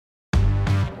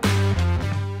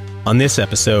On this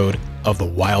episode of the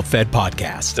WildFed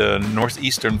podcast. The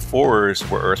northeastern forests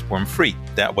were earthworm free.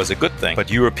 That was a good thing. But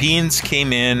Europeans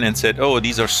came in and said, oh,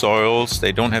 these are soils.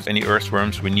 They don't have any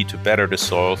earthworms. We need to better the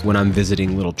soils. When I'm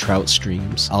visiting little trout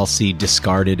streams, I'll see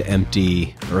discarded,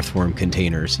 empty earthworm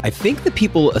containers. I think that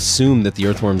people assume that the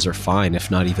earthworms are fine,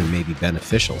 if not even maybe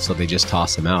beneficial, so they just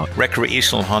toss them out.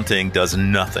 Recreational hunting does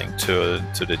nothing to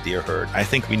the deer herd. I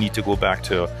think we need to go back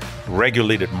to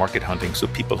regulated market hunting so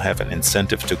people have an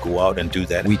incentive to go out and do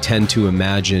that. We tend to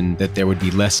imagine that there would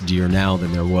be less deer now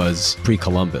than there was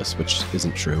pre-Columbus, which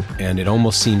isn't true. And it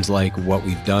almost seems like what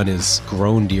we've done is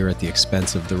grown deer at the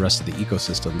expense of the rest of the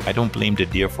ecosystem. I don't blame the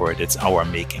deer for it. It's our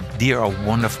making. Deer are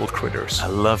wonderful critters. I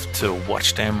love to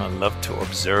watch them. I love to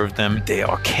observe them. They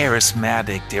are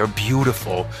charismatic. They're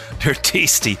beautiful. They're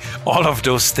tasty. All of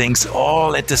those things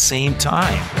all at the same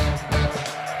time.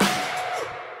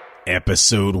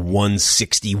 Episode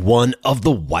 161 of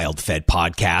the WildFed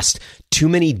podcast, Too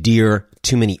Many Deer,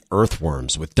 Too Many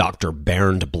Earthworms with Dr.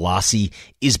 Bernd Blossey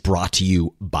is brought to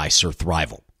you by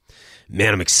Surthrival.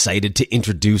 Man, I'm excited to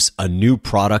introduce a new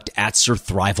product at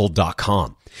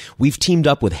surthrival.com. We've teamed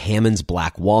up with Hammond's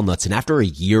Black Walnuts, and after a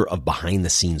year of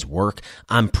behind-the-scenes work,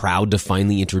 I'm proud to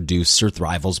finally introduce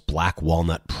Surthrival's Black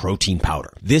Walnut Protein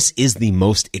Powder. This is the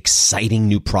most exciting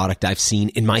new product I've seen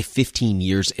in my 15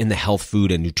 years in the health food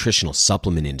and nutritional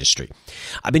supplement industry.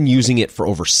 I've been using it for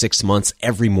over 6 months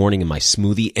every morning in my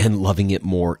smoothie and loving it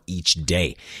more each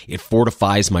day. It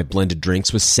fortifies my blended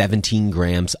drinks with 17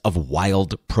 grams of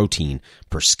wild protein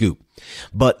per scoop.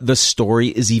 But the story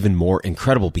is even more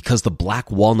incredible because the black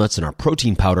walnuts in our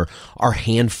protein powder are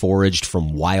hand foraged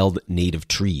from wild native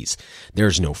trees.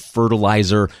 There's no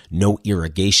fertilizer, no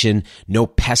irrigation, no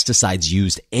pesticides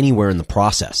used anywhere in the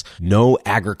process. No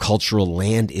agricultural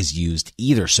land is used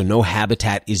either, so no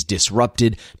habitat is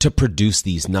disrupted to produce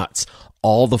these nuts.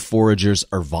 All the foragers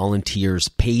are volunteers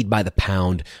paid by the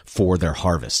pound for their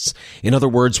harvests. In other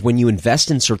words, when you invest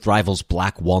in Surthrival's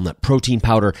Black Walnut Protein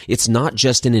Powder, it's not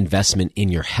just an investment in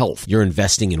your health. You're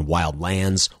investing in wild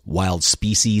lands, wild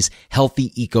species, healthy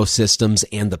ecosystems,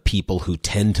 and the people who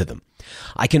tend to them.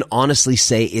 I can honestly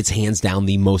say it's hands down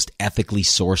the most ethically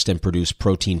sourced and produced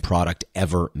protein product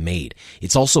ever made.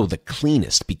 It's also the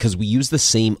cleanest because we use the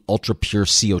same ultra-pure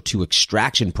CO2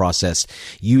 extraction process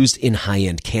used in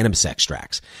high-end cannabis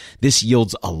extracts. This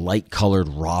yields a light-colored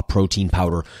raw protein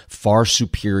powder far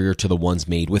superior to the ones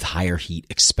made with higher heat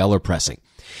expeller pressing.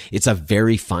 It's a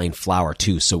very fine flour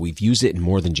too, so we've used it in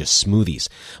more than just smoothies.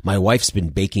 My wife's been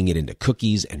baking it into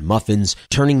cookies and muffins,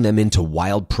 turning them into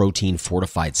wild protein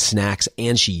fortified snacks,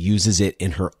 and she uses it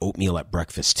in her oatmeal at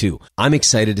breakfast too. I'm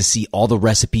excited to see all the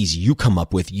recipes you come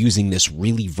up with using this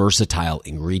really versatile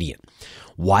ingredient.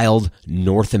 Wild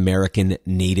North American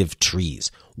native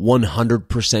trees,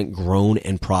 100% grown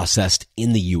and processed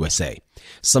in the USA.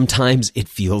 Sometimes it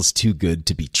feels too good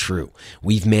to be true.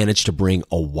 We've managed to bring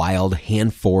a wild,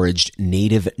 hand-foraged,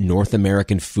 native North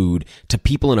American food to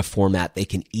people in a format they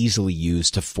can easily use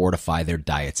to fortify their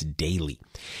diets daily.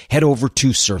 Head over to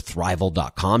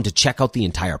surthrival.com to check out the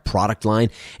entire product line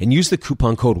and use the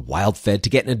coupon code WildFed to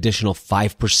get an additional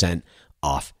 5%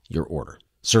 off your order.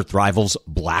 Surthrival's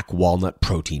Black Walnut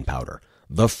Protein Powder,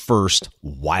 the first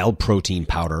wild protein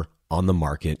powder on the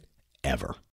market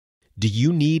ever. Do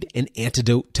you need an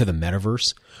antidote to the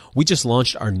metaverse? We just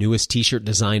launched our newest t-shirt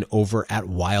design over at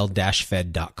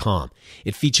wild-fed.com.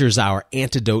 It features our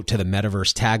antidote to the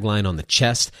metaverse tagline on the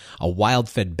chest, a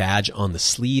WildFed badge on the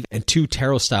sleeve, and 2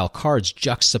 tarot-style cards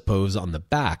juxtaposed on the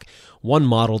back, one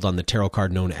modeled on the tarot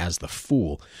card known as the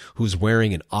Fool, who's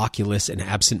wearing an Oculus and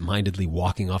absent-mindedly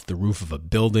walking off the roof of a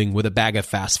building with a bag of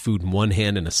fast food in one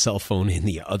hand and a cell phone in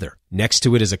the other. Next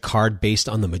to it is a card based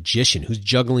on the Magician, who's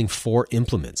juggling 4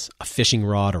 implements, a fishing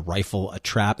rod, a rifle, a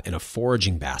trap, and a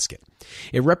foraging basket.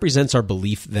 It represents our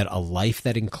belief that a life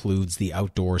that includes the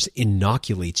outdoors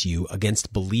inoculates you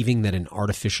against believing that an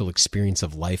artificial experience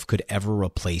of life could ever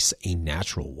replace a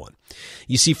natural one.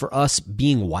 You see, for us,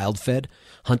 being wild-fed,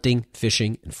 hunting,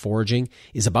 fishing, and foraging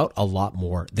is about a lot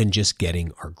more than just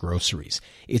getting our groceries.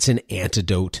 It's an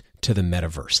antidote to the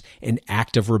metaverse, an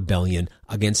act of rebellion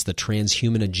against the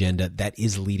transhuman agenda that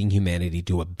is leading humanity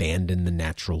to abandon the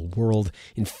natural world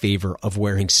in favor of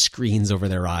wearing screens over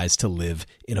their eyes to live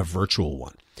in a virtual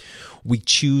one. We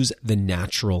choose the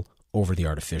natural over the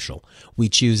artificial. We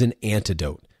choose an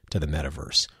antidote to the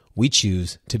metaverse. We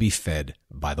choose to be fed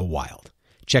by the wild.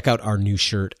 Check out our new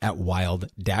shirt at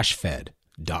wild-fed.com.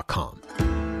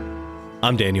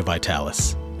 I'm Daniel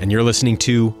Vitalis, and you're listening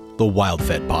to the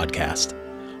WildFed podcast,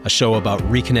 a show about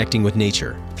reconnecting with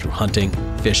nature through hunting,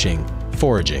 fishing,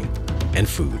 foraging, and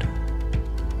food.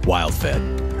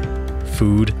 WildFed.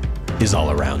 Food is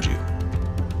all around you.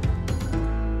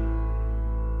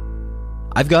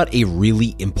 I've got a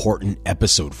really important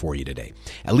episode for you today.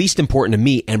 At least important to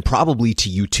me and probably to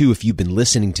you too if you've been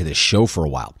listening to this show for a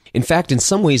while. In fact, in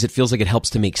some ways, it feels like it helps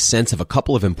to make sense of a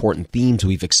couple of important themes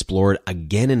we've explored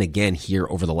again and again here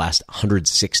over the last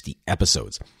 160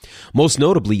 episodes. Most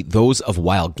notably, those of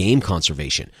wild game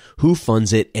conservation, who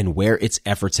funds it and where its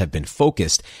efforts have been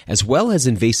focused, as well as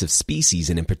invasive species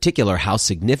and in particular how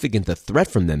significant the threat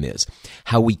from them is,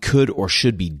 how we could or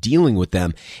should be dealing with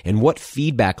them, and what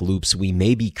feedback loops we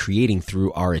may be creating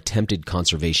through our attempted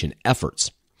conservation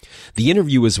efforts. The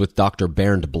interview is with Dr.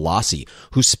 Bernd Blossey,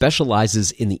 who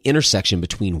specializes in the intersection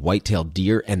between whitetail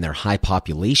deer and their high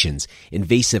populations,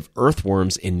 invasive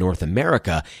earthworms in North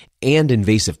America, and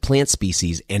invasive plant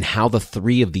species, and how the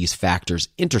three of these factors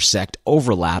intersect,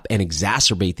 overlap, and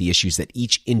exacerbate the issues that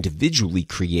each individually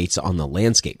creates on the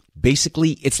landscape.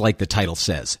 Basically, it's like the title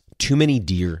says, too many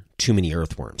deer, too many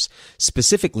earthworms.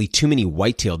 Specifically, too many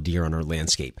whitetail deer on our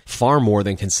landscape, far more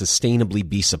than can sustainably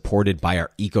be supported by our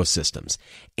ecosystems,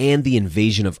 and the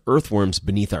invasion of earthworms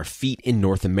beneath our feet in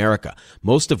North America,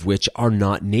 most of which are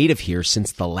not native here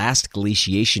since the last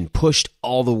glaciation pushed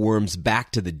all the worms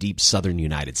back to the deep southern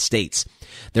United States.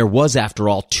 There was, after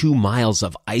all, 2 miles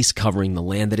of ice covering the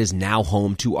land that is now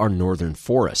home to our northern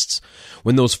forests.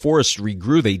 When those forests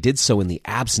regrew, they did so in the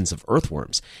absence of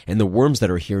earthworms, and the worms that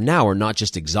are here now are not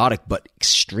just exotic, but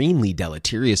extremely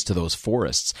deleterious to those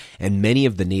forests and many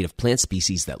of the native plant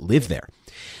species that live there.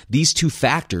 These two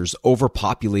factors,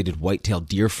 overpopulated whitetail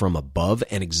deer from above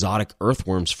and exotic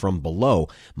earthworms from below,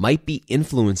 might be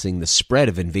influencing the spread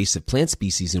of invasive plant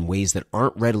species in ways that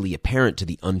aren't readily apparent to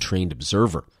the untrained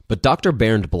observer. But Dr.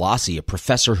 Bernd Blossey, a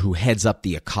professor who heads up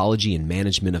the Ecology and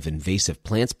Management of Invasive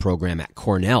Plants program at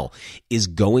Cornell, is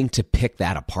going to pick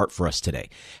that apart for us today,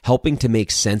 helping to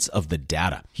make sense of the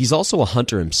data. He's also a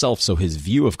hunter himself, so his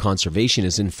view of conservation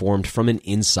is informed from an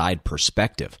inside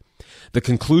perspective. The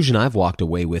conclusion I've walked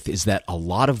away with is that a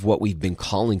lot of what we've been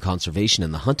calling conservation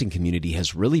in the hunting community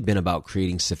has really been about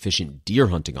creating sufficient deer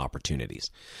hunting opportunities.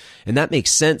 And that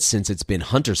makes sense since it's been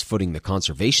hunters footing the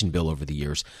conservation bill over the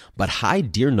years, but high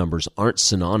deer numbers aren't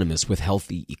synonymous with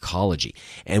healthy ecology,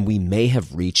 and we may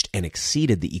have reached and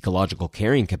exceeded the ecological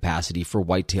carrying capacity for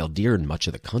whitetail deer in much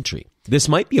of the country. This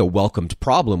might be a welcomed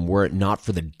problem were it not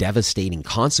for the devastating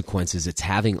consequences it's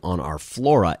having on our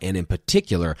flora and in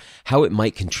particular how it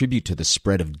might contribute to the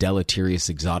spread of deleterious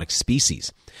exotic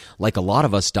species. Like a lot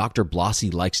of us, Dr.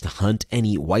 Blossey likes to hunt and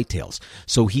eat whitetails,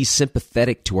 so he's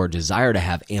sympathetic to our desire to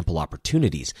have ample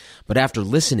opportunities. But after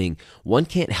listening, one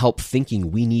can't help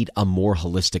thinking we need a more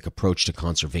holistic approach to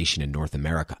conservation in North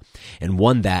America, and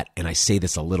one that, and I say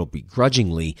this a little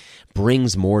begrudgingly,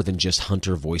 brings more than just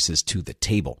hunter voices to the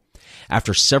table.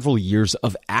 After several years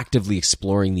of actively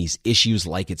exploring these issues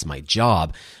like it's my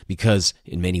job, because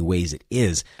in many ways it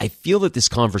is, I feel that this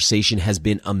conversation has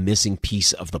been a missing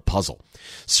piece of the puzzle.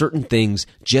 Certain things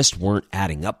just weren't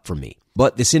adding up for me.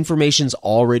 But this information's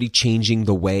already changing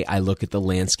the way I look at the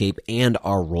landscape and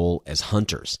our role as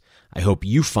hunters. I hope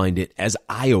you find it as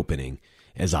eye-opening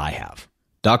as I have.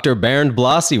 Dr. Bernd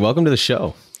Blossey, welcome to the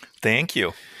show. Thank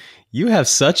you. You have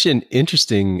such an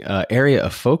interesting area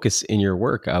of focus in your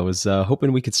work. I was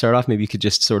hoping we could start off. Maybe you could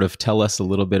just sort of tell us a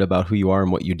little bit about who you are and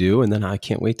what you do, and then I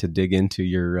can't wait to dig into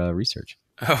your research.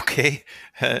 Okay.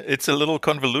 It's a little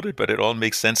convoluted, but it all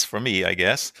makes sense for me, I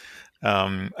guess.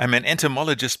 I'm an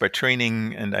entomologist by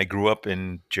training, and I grew up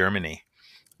in Germany.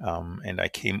 And I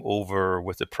came over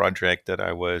with a project that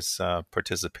I was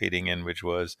participating in, which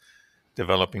was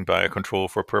developing biocontrol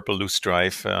for purple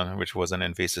loosestrife, which was an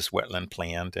invasive wetland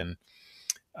plant. And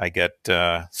I got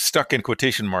stuck in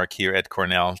quotation mark here at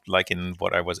Cornell, like in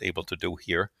what I was able to do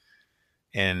here.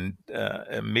 And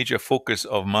a major focus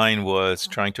of mine was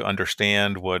trying to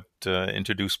understand what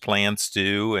introduced plants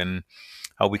do and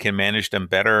how we can manage them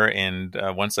better. And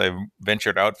once I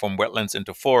ventured out from wetlands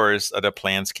into forests, other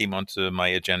plants came onto my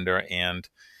agenda. And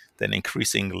then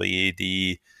increasingly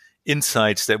the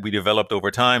insights that we developed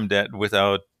over time that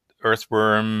without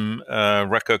earthworm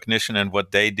recognition and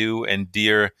what they do and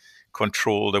deer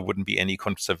control, there wouldn't be any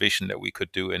conservation that we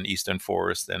could do in eastern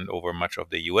forests and over much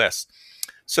of the US.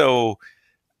 So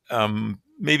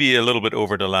maybe a little bit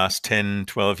over the last 10,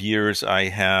 12 years, I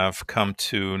have come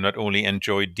to not only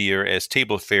enjoy deer as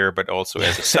table fare, but also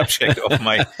as a subject of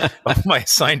my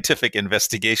scientific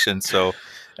investigation. So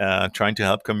trying to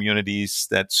help communities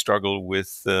that struggle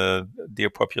with deer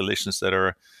populations that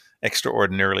are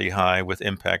extraordinarily high with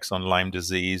impacts on Lyme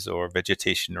disease or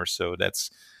vegetation or so. That's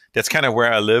kind of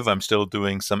where I live. I'm still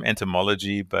doing some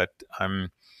entomology, but I'm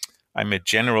a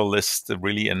generalist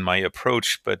really in my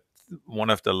approach, but one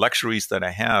of the luxuries that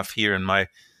I have here in my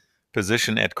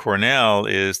position at Cornell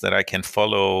is that I can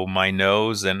follow my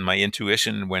nose and my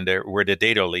intuition where the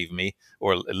data lead me,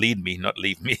 not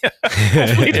leave me.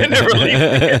 Hopefully they never leave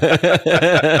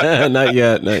me. Not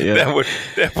yet.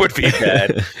 That would be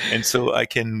bad. And so I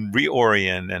can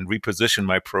reorient and reposition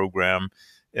my program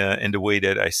in the way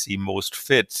that I see most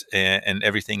fit, and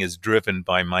everything is driven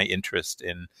by my interest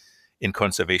in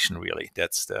conservation. Really,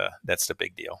 that's the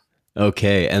big deal.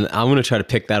 Okay, and I'm going to try to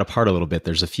pick that apart a little bit.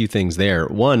 There's a few things there.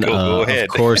 One, go ahead. Of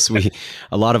course,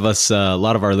 a lot of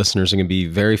our listeners are going to be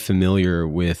very familiar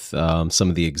with some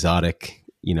of the exotic,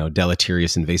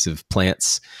 deleterious invasive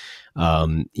plants.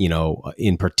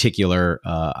 In particular,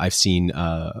 I've seen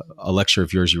a lecture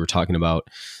of yours. You were talking about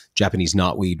Japanese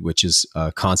knotweed, which is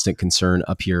a constant concern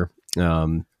up here.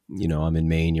 I'm in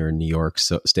Maine. You're in New York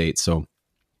State, so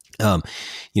I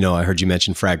heard you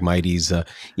mention Phragmites.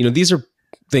 These are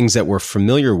things that we're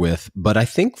familiar with, but I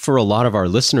think for a lot of our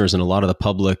listeners and a lot of the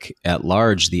public at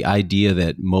large, the idea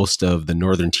that most of the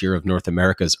northern tier of North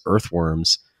America's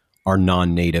earthworms are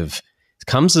non-native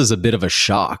comes as a bit of a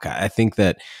shock. I think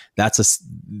that's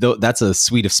a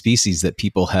suite of species that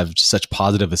people have such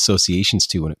positive associations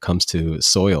to when it comes to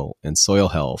soil and soil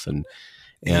health, and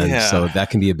so that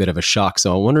can be a bit of a shock.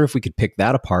 So I wonder if we could pick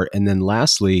that apart. And then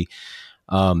lastly,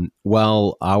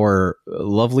 while our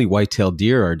lovely white-tailed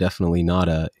deer are definitely not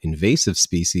an invasive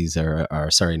species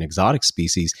an exotic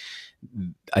species,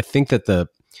 I think that the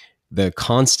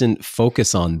constant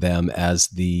focus on them as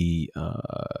the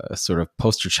sort of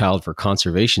poster child for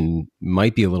conservation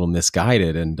might be a little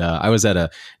misguided. And I was at a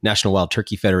National Wild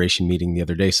Turkey Federation meeting the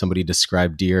other day. Somebody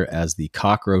described deer as the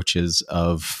cockroaches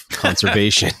of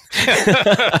conservation.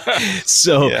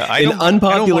 So, I don't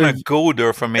want to go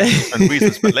there for many different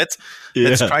reasons, but let's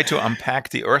try to unpack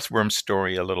the earthworm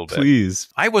story a little bit. Please.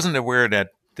 I wasn't aware that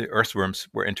the earthworms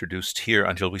were introduced here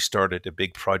until we started a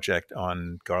big project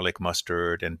on garlic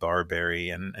mustard and barberry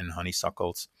and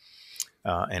honeysuckles,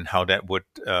 and how that would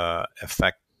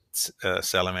affect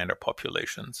salamander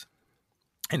populations.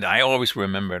 And I always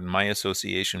remembered my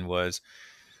association was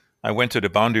I went to the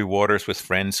boundary waters with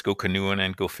friends, go canoeing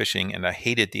and go fishing, and I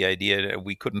hated the idea that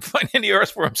we couldn't find any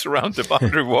earthworms around the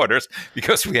boundary waters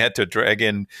because we had to drag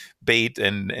in bait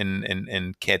and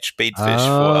catch bait fish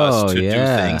for us to do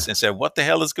things, and said, what the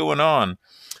hell is going on?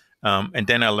 And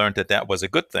then I learned that was a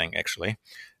good thing, actually.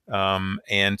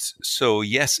 And so,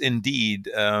 yes, indeed,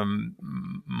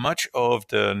 much of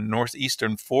the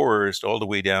northeastern forest all the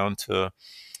way down to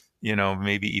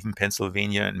maybe even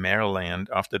Pennsylvania and Maryland,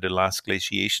 after the last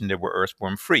glaciation, they were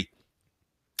earthworm free.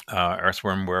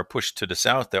 Earthworm were pushed to the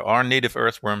south. There are native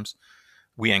earthworms.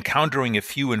 We're encountering a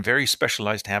few in very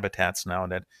specialized habitats now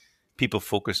that people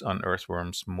focus on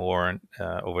earthworms more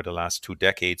over the last 2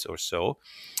 decades or so.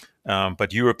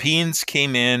 But Europeans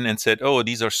came in and said, oh,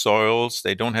 these are soils.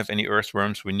 They don't have any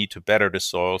earthworms. We need to better the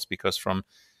soils, because from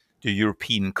the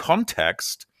European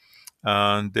context,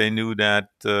 they knew that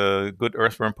good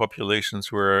earthworm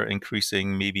populations were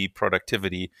increasing maybe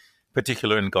productivity,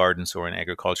 particularly in gardens or in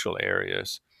agricultural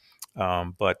areas.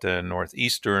 But the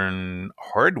northeastern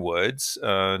hardwoods,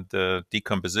 the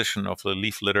decomposition of the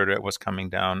leaf litter that was coming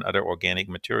down, other organic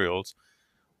materials,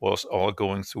 was all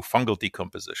going through fungal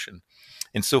decomposition.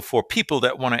 And so for people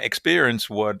that want to experience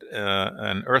what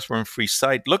an earthworm-free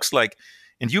site looks like,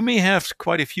 and you may have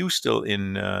quite a few still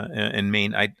in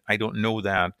Maine, I don't know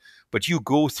that, but you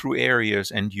go through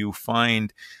areas and you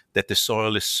find that the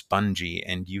soil is spongy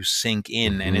and you sink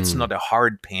in and it's not a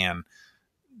hard pan.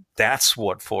 That's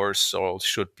what forest soil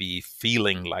should be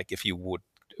feeling like if you would.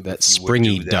 That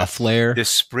springy duff layer. The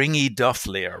springy duff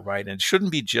layer, right? And it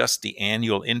shouldn't be just the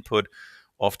annual input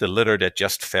of the litter that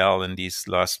just fell in these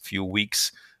last few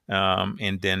weeks.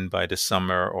 And then by the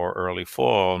summer or early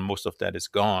fall, most of that is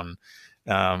gone.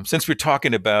 Since we're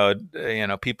talking about,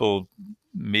 people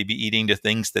maybe eating the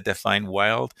things that they find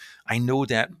wild, I know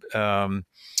that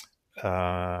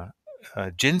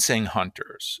ginseng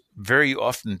hunters very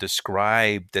often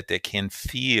describe that they can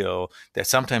feel that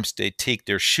sometimes they take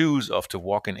their shoes off to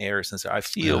walk in areas and say, I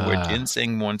feel where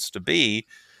ginseng wants to be.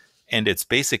 And it's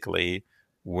basically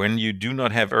when you do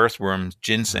not have earthworms,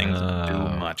 ginseng do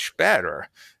much better.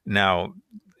 Now,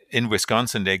 in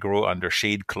Wisconsin, they grow under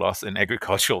shade cloth in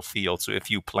agricultural fields. So if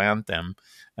you plant them,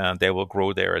 they will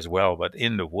grow there as well. But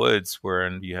in the woods, where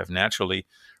you have naturally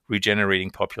regenerating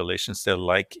populations, they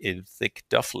like a thick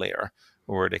duff layer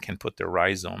where they can put their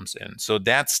rhizomes in. So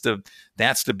that's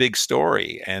the big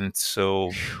story. And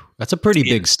so that's a pretty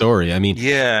big story. I mean,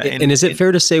 yeah. And is it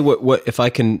fair to say what if I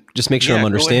can just make sure I'm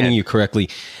understanding you correctly?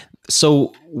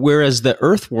 So whereas the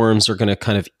earthworms are going to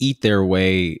kind of eat their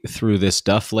way through this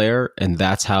duff layer, and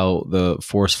that's how the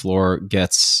forest floor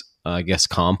gets, I guess,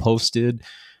 composted.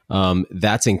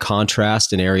 That's in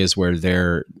contrast in areas where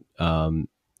they're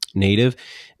native.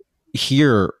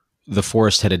 Here, the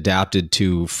forest had adapted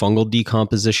to fungal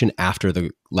decomposition after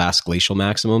the last glacial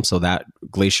maximum, so that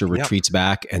glacier retreats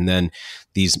back, and then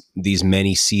these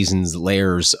many seasons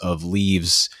layers of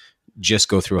leaves just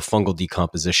go through a fungal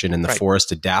decomposition, and the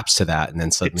forest adapts to that, and then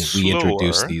suddenly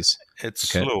reintroduce these. It's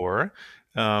slower.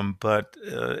 But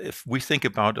if we think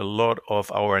about a lot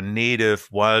of our native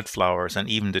wildflowers and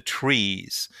even the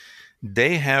trees,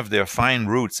 they have their fine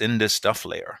roots in this stuff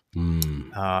layer.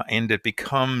 And it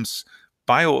becomes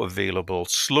bioavailable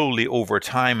slowly over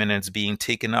time, and it's being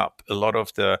taken up. A lot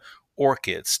of the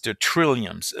orchids, the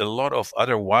trilliums, a lot of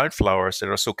other wildflowers that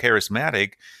are so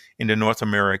charismatic in the North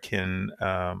American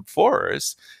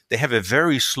forests, they have a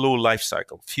very slow life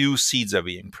cycle. Few seeds are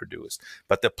being produced,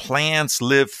 but the plants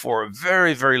live for a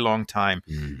very, very long time.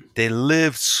 They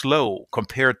live slow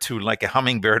compared to like a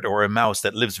hummingbird or a mouse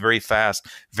that lives very fast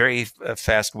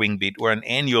wing beat, or an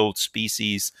annual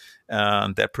species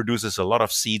that produces a lot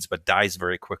of seeds but dies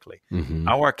very quickly.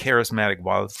 Our charismatic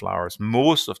wildflowers,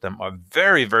 most of them are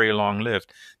very, very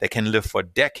long-lived. They can live for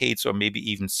decades or maybe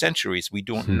even centuries. We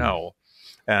don't know.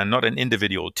 Not an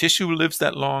individual tissue lives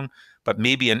that long, but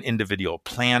maybe an individual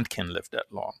plant can live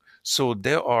that long. So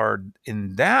there are,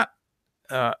 in that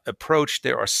approach,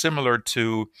 they are similar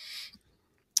to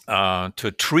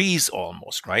trees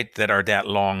almost, right? That are that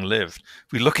long lived.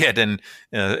 We look at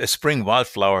a spring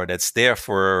wildflower that's there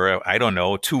for, I don't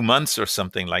know, 2 months or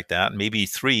something like that, maybe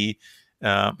 3,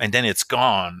 and then it's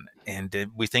gone.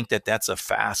 And we think that that's a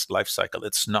fast life cycle.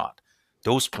 It's not.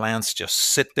 Those plants just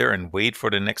sit there and wait for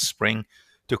the next spring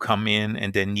to come in,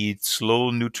 and they need slow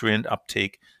nutrient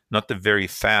uptake, not the very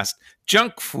fast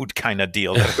junk food kind of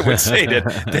deal that I would say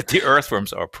that the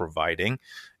earthworms are providing.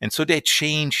 And so they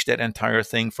changed that entire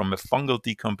thing from a fungal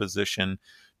decomposition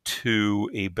to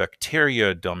a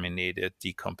bacteria-dominated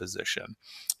decomposition.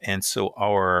 And so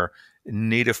our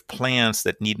native plants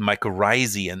that need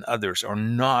mycorrhizae and others are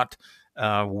not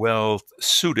well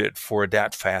suited for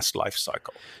that fast life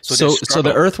cycle. So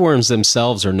the earthworms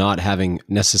themselves are not having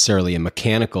necessarily a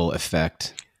mechanical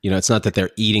effect. You know, it's not that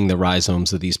they're eating the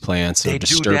rhizomes of these plants or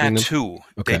disturbing them.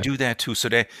 They do that too. So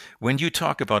when you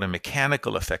talk about a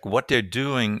mechanical effect, what they're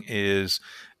doing is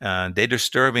they're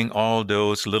disturbing all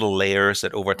those little layers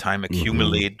that over time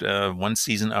accumulate one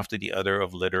season after the other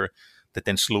of litter that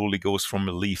then slowly goes from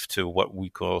a leaf to what we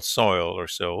call soil or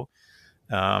so.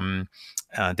 They're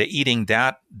eating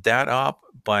that up.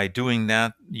 By doing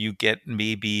that, you get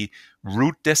maybe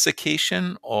root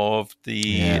desiccation of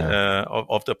the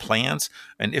of the plants,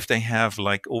 and if they have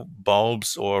like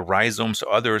bulbs or rhizomes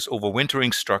or others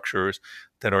overwintering structures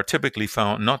that are typically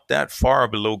found not that far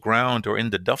below ground or in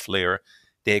the duff layer,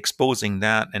 they're exposing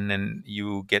that, and then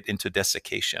you get into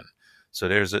desiccation. So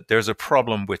there's a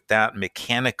problem with that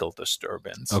mechanical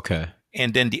disturbance. Okay.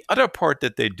 And then the other part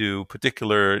that they do,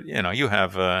 you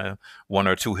have 1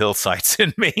 or 2 hillsides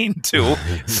in Maine too.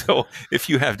 So if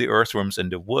you have the earthworms in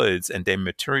the woods and they're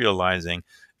materializing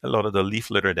a lot of the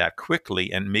leaf litter that quickly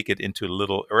and make it into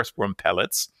little earthworm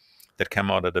pellets that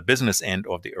come out of the business end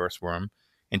of the earthworm,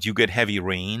 and you get heavy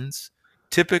rains,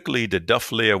 typically the duff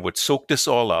layer would soak this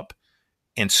all up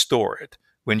and store it.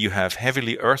 When you have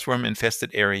heavily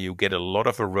earthworm-infested area, you get a lot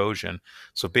of erosion.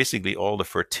 So basically, all the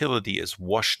fertility is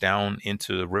washed down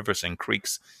into the rivers and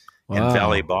creeks and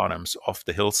valley bottoms off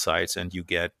the hillsides, and you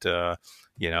get,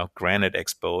 granite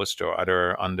exposed or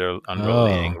other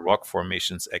underlaying rock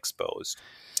formations exposed.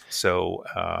 So,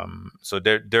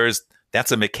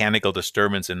 that's a mechanical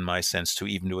disturbance in my sense too,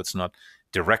 even though it's not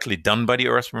directly done by the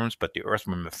earthworms, but the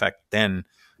earthworm effect then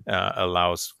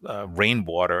allows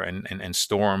rainwater and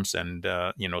storms and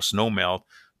snow melt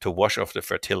to wash off the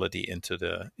fertility into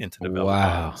the valley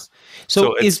bottoms.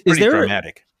 So it's pretty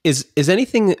dramatic. Is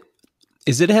anything?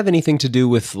 Does it have anything to do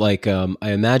with like? I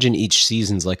imagine each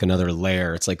season's like another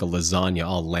layer. It's like a lasagna,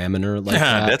 all laminar like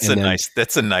that. That's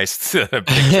a nice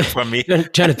picture from me.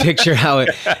 Trying to picture how it.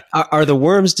 Are the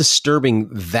worms disturbing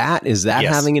that? Is that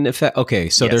having an effect? Okay,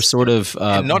 so they're sort of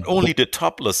and not only the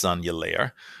top lasagna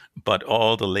layer, but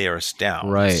all the layers down.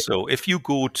 Right. So if you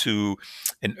go to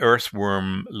an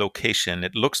earthworm location,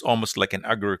 it looks almost like an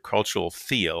agricultural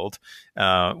field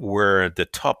where the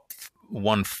top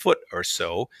 1 foot or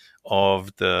so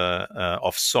of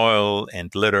soil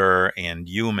and litter and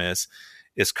humus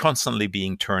is constantly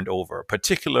being turned over,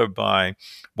 particularly by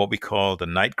what we call the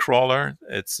night crawler.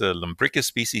 It's a Lumbricus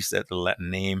species, that the Latin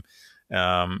name.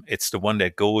 It's the one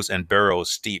that goes and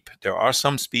burrows deep. There are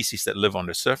some species that live on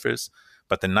the surface,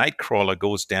 but the night crawler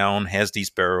goes down, has these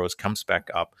burrows, comes back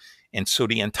up. And so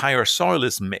the entire soil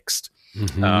is mixed.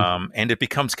 And it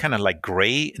becomes kind of like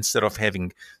gray instead of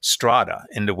having strata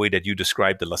in the way that you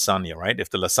described the lasagna, right? If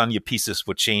the lasagna pieces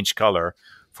would change color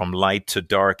from light to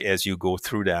dark as you go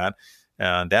through that,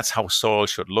 that's how soil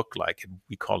should look like.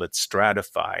 We call it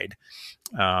stratified.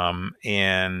 So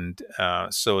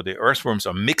the earthworms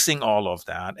are mixing all of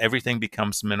that. Everything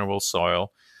becomes mineral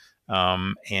soil.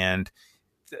 And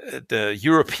the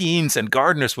Europeans and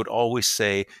gardeners would always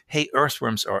say, hey,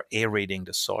 earthworms are aerating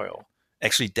the soil.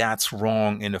 Actually, that's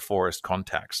wrong in the forest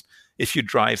context. If you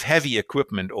drive heavy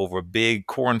equipment over big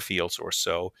cornfields or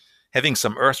so, having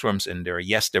some earthworms in there,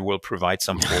 yes, they will provide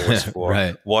some force for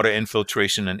right. water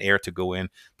infiltration and air to go in.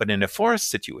 But in a forest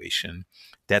situation,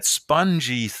 that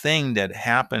spongy thing that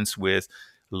happens with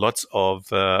lots of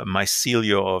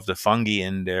mycelia of the fungi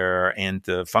in there and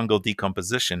the fungal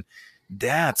decomposition,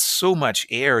 that's so much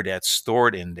air that's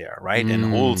stored in there, right? And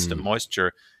holds the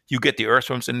moisture. You get the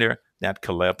earthworms in there, that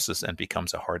collapses and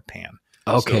becomes a hard pan.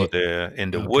 Okay. So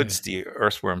in the woods, the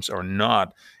earthworms are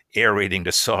not aerating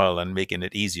the soil and making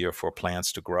it easier for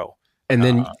plants to grow. And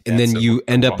then you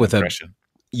end up with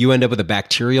a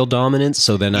bacterial dominance.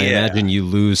 So then I imagine you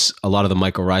lose a lot of the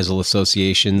mycorrhizal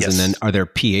associations. Yes. And then are there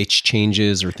pH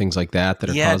changes or things like that are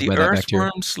caused by that bacteria? Yeah, the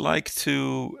earthworms like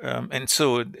to, and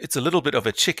so it's a little bit of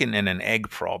a chicken and an egg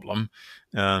problem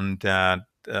that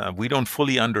we don't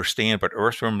fully understand, but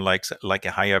earthworm likes like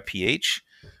a higher pH.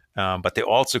 But they're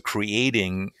also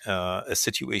creating a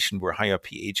situation where higher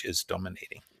pH is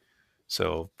dominating.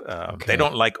 So they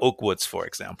don't like oak woods, for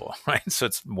example, right? So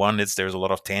there's a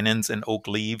lot of tannins in oak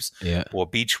leaves or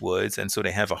beech woods, and so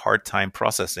they have a hard time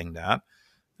processing that.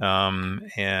 But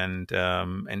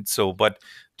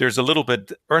there's a little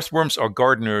bit. Earthworms are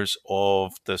gardeners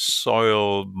of the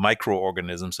soil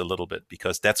microorganisms a little bit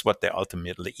because that's what they're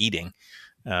ultimately eating,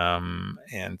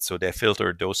 and so they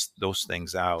filter those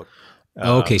things out.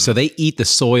 Okay, so they eat the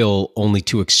soil only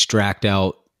to extract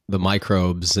out the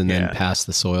microbes and then pass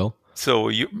the soil.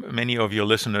 So many of your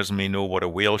listeners may know what a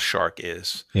whale shark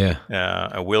is. Yeah.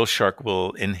 A whale shark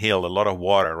will inhale a lot of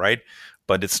water, right?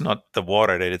 But it's not the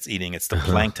water that it's eating, it's the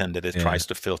plankton that it tries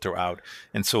to filter out.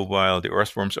 And so while the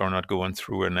earthworms are not going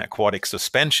through an aquatic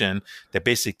suspension, they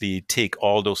basically take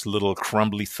all those little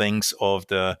crumbly things of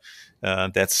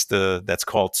that's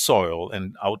called soil,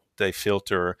 and out they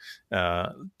filter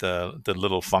the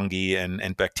little fungi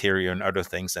and bacteria and other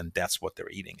things, and that's what they're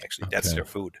eating. Actually, that's their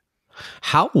food.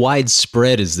 How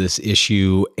widespread is this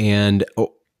issue, and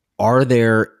are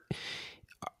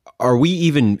we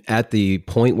even at the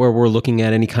point where we're looking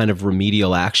at any kind of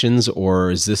remedial actions,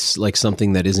 or is this like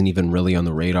something that isn't even really on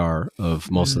the radar of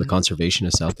most of the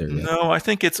conservationists out there yet? No, I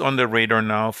think it's on the radar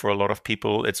now for a lot of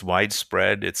people. It's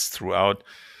widespread. It's throughout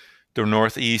the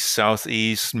Northeast,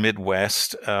 Southeast,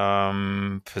 Midwest,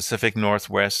 Pacific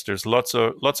Northwest. There's lots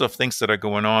of things that are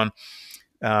going on.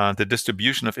 The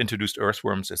distribution of introduced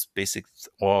earthworms is basically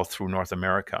all through North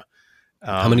America.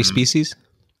 How many species?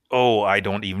 Oh, I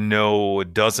don't even know.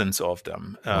 Dozens of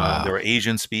them. Wow. There are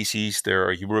Asian species. There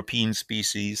are European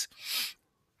species.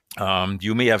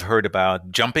 You may have heard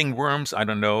about jumping worms. I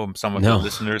don't know. Some of the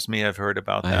listeners may have heard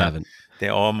about that. I haven't. They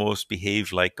almost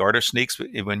behave like garter snakes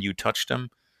when you touch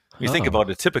them. You think about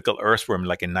a typical earthworm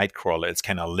like a nightcrawler. It's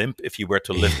kind of limp. If you were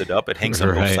to lift it up, it hangs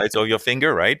on both sides of your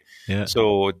finger, right? Yeah.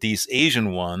 So these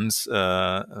Asian ones,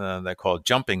 they're called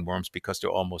jumping worms because they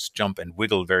almost jump and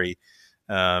wiggle very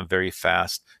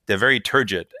fast. They're very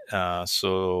turgid.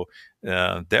 So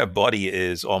their body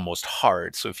is almost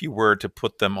hard. So if you were to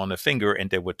put them on a finger and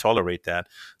they would tolerate that,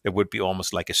 it would be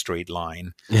almost like a straight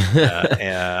line.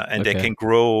 And they can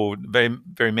grow, very,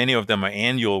 very many of them are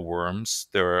annual worms.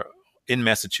 They're in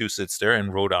Massachusetts, they're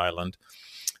in Rhode Island,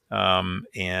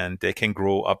 and they can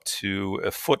grow up to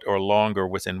a foot or longer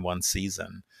within one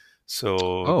season.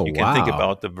 So you can think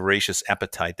about the voracious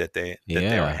appetite that they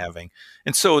are having.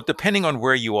 And so depending on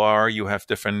where you are, you have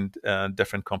different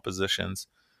compositions.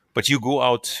 But you go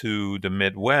out to the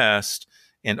Midwest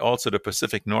and also the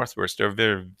Pacific Northwest, they're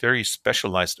very, very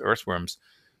specialized earthworms.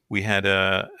 We had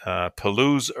a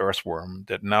Palouse earthworm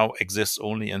that now exists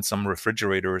only in some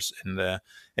refrigerators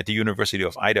at the University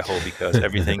of Idaho because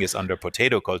everything is under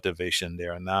potato cultivation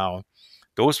there now.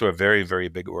 Those were very, very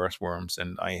big earthworms,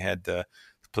 and I had the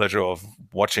pleasure of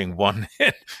watching one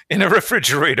in a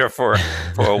refrigerator for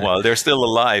a while. They're still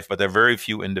alive, but there are very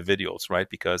few individuals, right?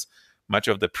 Because much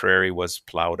of the prairie was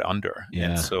plowed under. Yeah.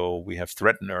 And so we have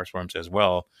threatened earthworms as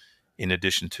well, in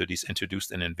addition to these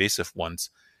introduced and invasive ones.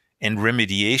 And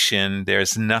remediation,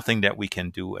 there's nothing that we can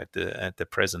do at the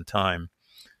present time.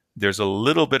 There's a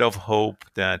little bit of hope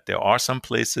that there are some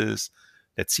places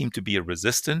that seem to be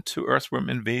resistant to earthworm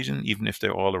invasion, even if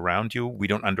they're all around you. We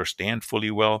don't understand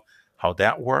fully well how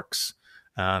that works.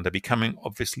 They're becoming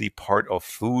obviously part of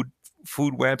food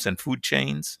webs and food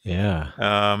chains.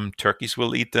 Yeah. Turkeys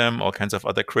will eat them, all kinds of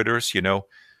other critters.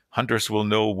 Hunters will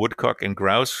know woodcock and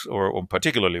grouse, or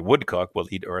particularly woodcock, will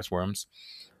eat earthworms.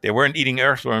 They weren't eating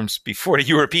earthworms before the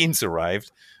Europeans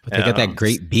arrived. But they got that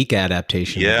great beak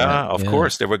adaptation. Yeah, of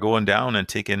course. They were going down and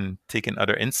taking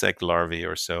other insect larvae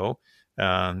or so.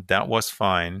 That was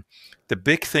fine. The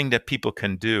big thing that people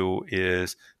can do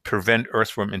is prevent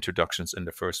earthworm introductions in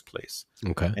the first place.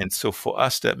 Okay. And so for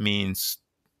us, that means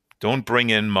don't bring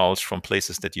in mulch from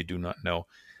places that you do not know.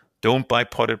 Don't buy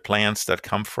potted plants that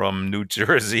come from New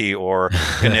Jersey or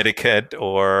Connecticut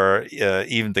or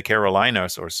even the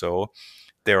Carolinas or so.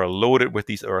 They're loaded with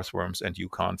these earthworms and you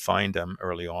can't find them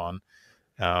early on.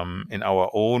 In our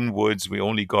own woods, we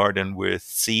only garden with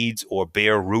seeds or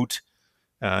bare root.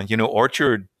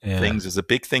 Orchard things is a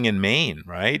big thing in Maine,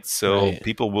 right? So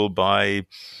people will buy,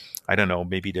 I don't know,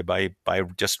 maybe they buy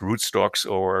just rootstocks,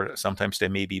 or sometimes they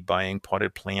may be buying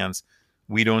potted plants.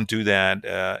 We don't do that.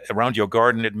 Around your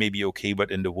garden, it may be okay, but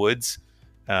in the woods,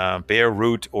 bare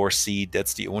root or seed,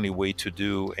 that's the only way to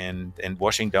do. And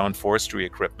washing down forestry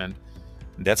equipment,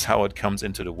 that's how it comes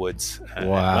into the woods. Wow.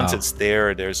 And once it's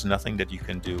there, there's nothing that you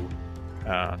can do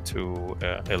to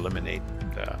eliminate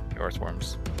the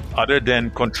earthworms, other than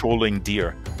controlling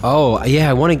deer. Oh, yeah,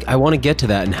 I want to get to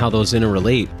that and how those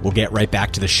interrelate. We'll get right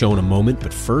back to the show in a moment,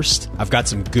 but first, I've got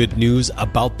some good news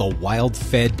about the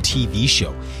WildFed TV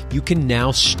show. You can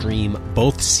now stream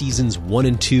both seasons 1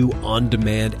 and 2 on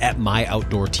demand at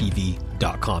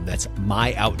myoutdoortv.com. That's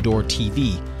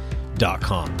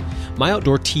myoutdoortv.com. My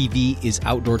Outdoor TV is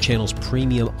Outdoor Channel's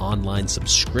premium online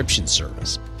subscription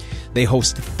service. They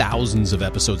host thousands of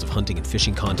episodes of hunting and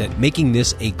fishing content, making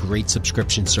this a great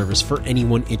subscription service for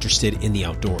anyone interested in the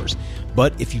outdoors.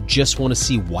 But if you just want to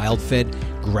see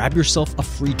WildFed, grab yourself a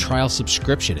free trial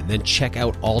subscription and then check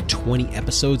out all 20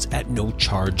 episodes at no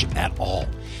charge at all.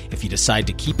 If you decide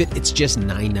to keep it, it's just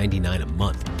 $9.99 a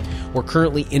month. We're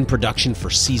currently in production for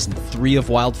Season 3 of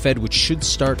WildFed, which should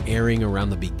start airing around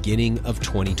the beginning of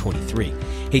 2023.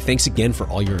 Hey, thanks again for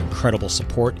all your incredible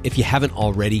support. If you haven't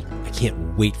already, I can't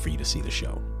wait for you to see the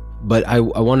show. But I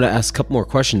wanted to ask a couple more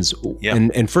questions. Yeah.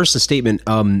 And first, a statement.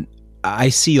 I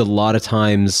see a lot of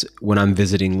times when I'm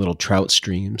visiting little trout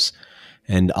streams,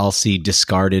 and I'll see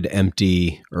discarded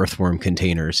empty earthworm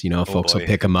containers. Folks will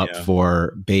pick them up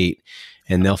for bait.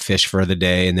 And they'll fish for the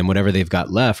day, and then whatever they've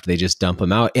got left, they just dump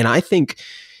them out. And I think,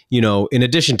 in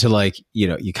addition to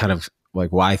you kind of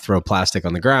like, why throw plastic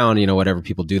on the ground, whatever,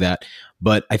 people do that.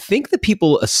 But I think that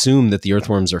people assume that the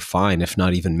earthworms are fine, if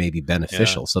not even maybe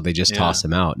beneficial. So they just toss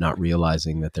them out, not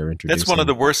realizing that they're introducing. That's one of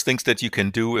the worst things that you can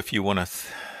do if you want to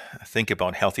think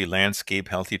about healthy landscape,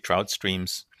 healthy trout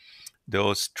streams.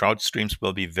 Those trout streams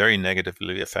will be very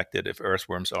negatively affected if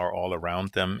earthworms are all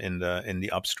around them in the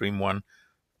upstream one.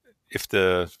 If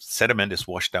the sediment is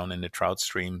washed down in the trout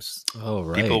streams,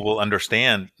 people will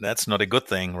understand that's not a good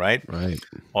thing, right? Right.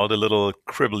 All the little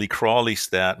cribbly crawlies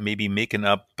that may be making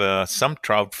up some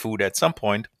trout food at some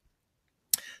point,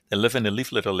 they live in the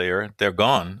leaf litter layer, they're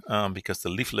gone because the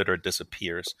leaf litter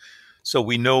disappears. So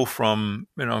we know from,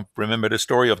 remember the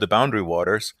story of the boundary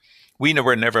waters, we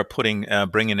were never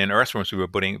bringing in earthworms. We were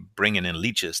bringing in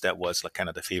leeches. That was kind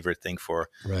of the favorite thing for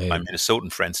my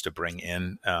Minnesotan friends to bring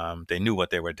in. They knew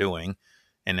what they were doing,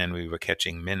 and then we were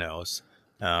catching minnows.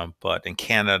 But in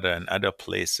Canada and other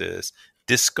places,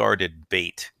 discarded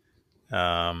bait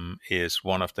is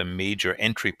one of the major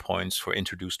entry points for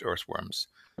introduced earthworms.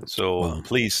 So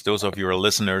please, those of your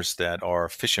listeners that are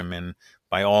fishermen,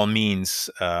 by all means,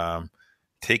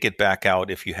 take it back out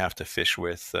if you have to fish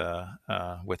with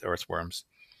earthworms.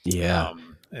 Yeah,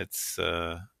 it's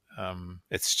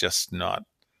just not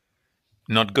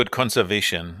good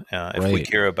conservation. If we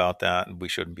care about that, we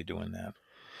shouldn't be doing that.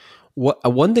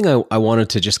 One thing I wanted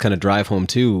to just kind of drive home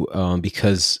too,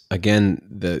 because again,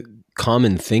 the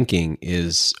common thinking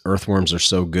is earthworms are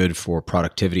so good for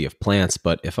productivity of plants.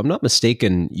 But if I'm not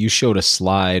mistaken, you showed a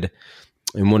slide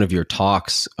in one of your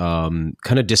talks, kind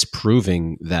of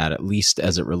disproving that, at least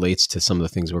as it relates to some of the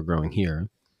things we're growing here.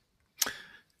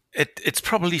 It's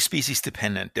probably species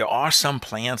dependent. There are some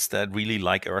plants that really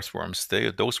like earthworms.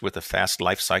 Those with a fast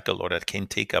life cycle or that can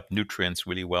take up nutrients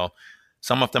really well.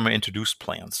 Some of them are introduced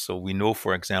plants. So we know,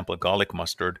 for example, garlic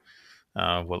mustard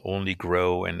will only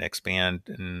grow and expand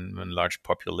in large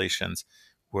populations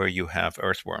where you have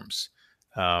earthworms.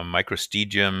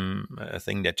 microstegium, a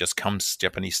thing that just comes,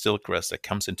 Japanese stiltgrass that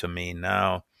comes into Maine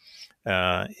now,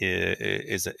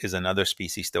 is another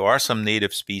species. There are some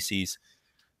native species,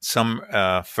 some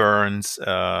ferns,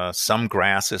 some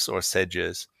grasses or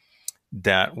sedges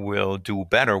that will do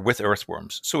better with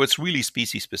earthworms. So it's really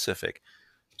species specific.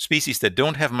 Species that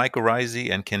don't have mycorrhizae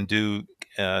and can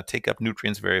take up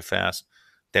nutrients very fast,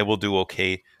 they will do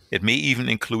okay. It may even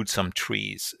include some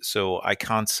trees. So I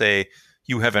can't say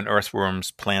you have an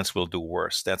earthworms, plants will do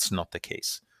worse. That's not the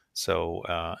case. So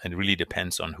it really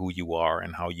depends on who you are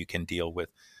and how you can deal with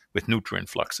nutrient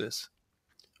fluxes.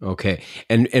 Okay.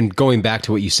 And going back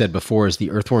to what you said before, is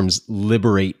the earthworms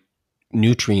liberate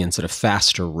nutrients at a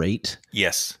faster rate?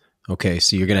 Yes. Okay.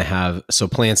 So you're going to have, so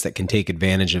plants that can take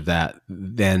advantage of that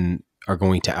then are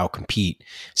going to outcompete.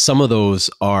 Some of those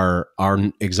are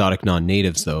exotic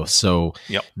non-natives though. So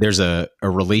yep. There's a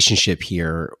relationship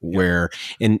here where,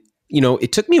 and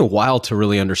it took me a while to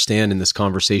really understand in this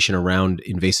conversation around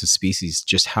invasive species,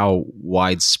 just how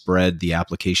widespread the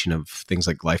application of things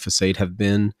like glyphosate have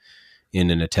been in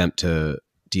an attempt to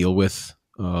deal with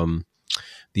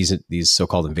these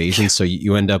so-called invasions. So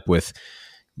you end up with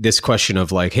this question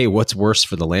of like, hey, what's worse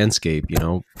for the landscape?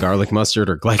 Garlic mustard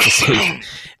or glyphosate?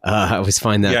 I always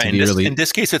find that to be really. In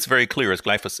this case, it's very clear it's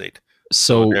glyphosate.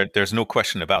 So there's no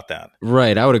question about that.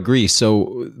 Right, I would agree.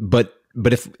 So, but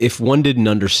if one didn't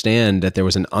understand that there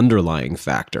was an underlying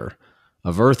factor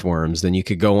of earthworms, then you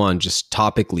could go on just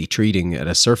topically treating at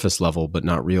a surface level, but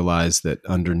not realize that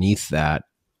underneath that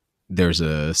there's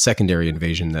a secondary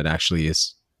invasion that actually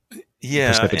is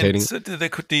precipitating. And so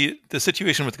the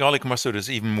situation with garlic mustard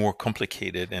is even more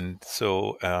complicated. And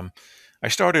so I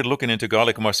started looking into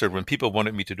garlic mustard when people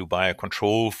wanted me to do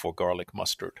biocontrol for garlic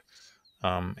mustard.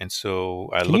 And so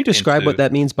I Can you describe what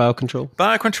that means, biocontrol?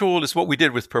 Biocontrol is what we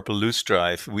did with purple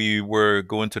loosestrife. We were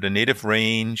going to the native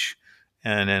range,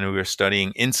 and then we were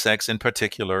studying insects in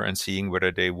particular and seeing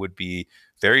whether they would be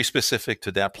very specific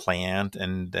to that plant.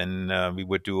 And then we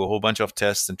would do a whole bunch of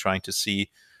tests and trying to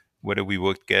see whether we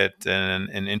would get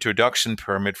an introduction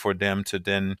permit for them to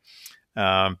then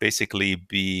basically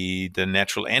be the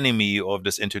natural enemy of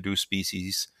this introduced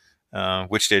species,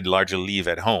 which they'd largely leave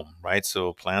at home, right?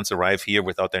 So plants arrive here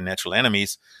without their natural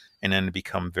enemies and then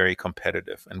become very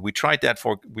competitive. And we tried that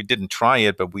we didn't try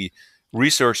it, but we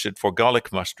researched it for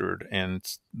garlic mustard.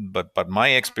 But my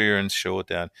experience showed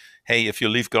that, hey, if you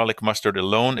leave garlic mustard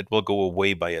alone, it will go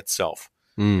away by itself.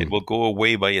 It will go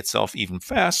away by itself even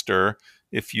faster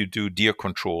if you do deer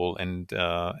control, and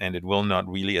it will not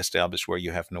really establish where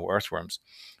you have no earthworms.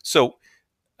 So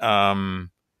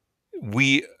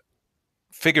we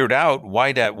figured out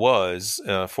why that was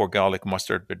for garlic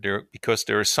mustard, but because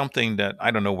there is something that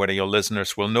I don't know whether your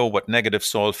listeners will know what negative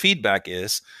soil feedback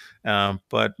is,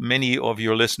 but many of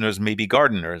your listeners may be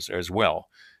gardeners as well.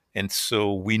 And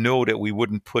so we know that we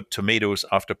wouldn't put tomatoes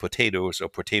after potatoes or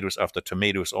potatoes after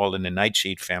tomatoes all in the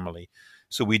nightshade family.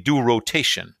 So we do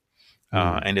rotation.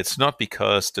 And it's not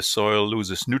because the soil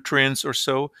loses nutrients or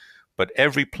so, but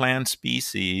every plant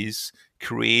species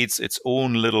creates its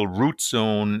own little root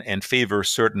zone and favors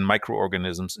certain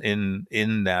microorganisms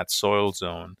in that soil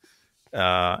zone.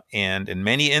 And in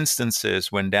many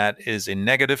instances, when that is a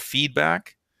negative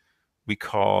feedback, we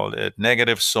call it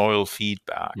negative soil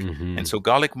feedback. And so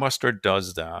garlic mustard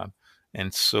does that.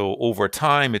 And so over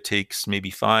time, it takes maybe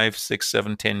 5, 6,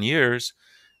 7, 10 years.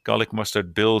 Garlic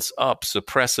mustard builds up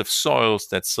suppressive soils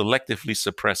that selectively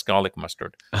suppress garlic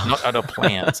mustard, not other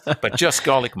plants, but just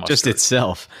garlic mustard.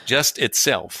 Just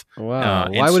itself. Wow.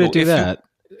 Why would it do that?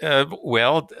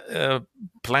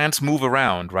 Plants move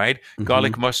around, right?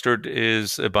 Garlic mustard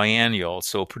is biennial,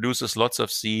 so produces lots of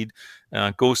seed,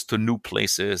 goes to new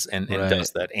places and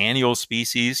does that. Annual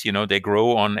species, they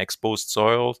grow on exposed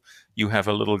soil. You have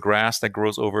a little grass that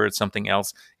grows over it, something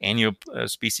else. Annual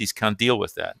species can't deal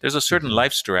with that. There's a certain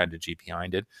life strategy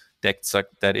behind it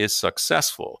that is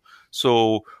successful.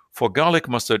 So for garlic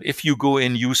mustard, if you go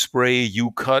in, you spray,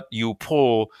 you cut, you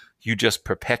pull, you just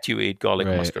perpetuate garlic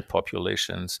mustard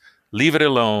populations. Leave it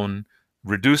alone,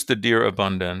 reduce the deer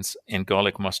abundance, and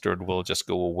garlic mustard will just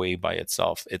go away by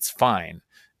itself. It's fine.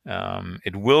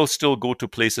 It will still go to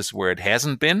places where it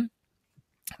hasn't been,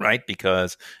 right?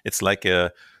 Because it's like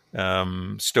a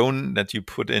stone that you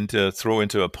throw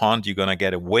into a pond, you're going to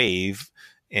get a wave.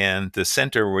 And the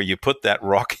center where you put that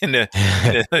rock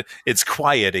it's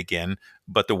quiet again,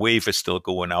 but the wave is still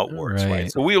going outwards,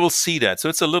 right? So we will see that. So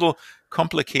it's a little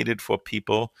complicated for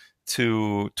people.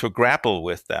 to grapple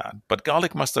with that. But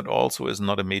garlic mustard also is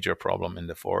not a major problem in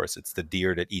the forest. It's the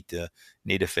deer that eat the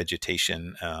native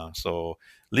vegetation. So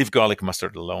leave garlic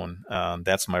mustard alone.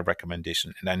 That's my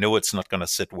recommendation. And I know it's not going to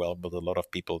sit well with a lot of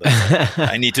people that say,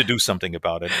 I need to do something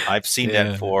about it. I've seen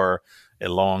that for a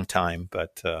long time,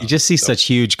 but you just see such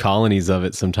huge colonies of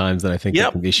it sometimes that I think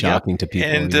that can be shocking to people.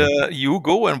 And you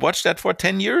go and watch that for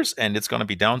 10 years and it's going to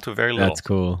be down to very little. That's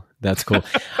cool. That's cool.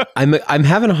 I'm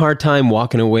having a hard time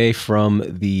walking away from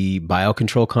the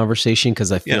biocontrol conversation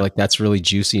because I feel like that's really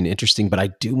juicy and interesting, but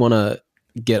I do want to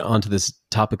get onto this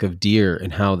topic of deer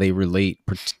and how they relate.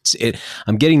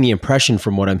 I'm getting the impression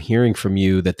from what I'm hearing from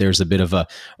you that there's a bit of a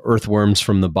earthworms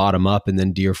from the bottom up and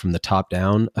then deer from the top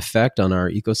down effect on our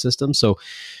ecosystem. So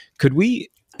could we,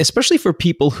 especially for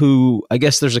people who, I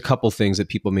guess there's a couple things that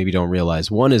people maybe don't realize.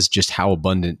 One is just how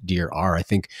abundant deer are. I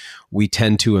think we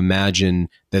tend to imagine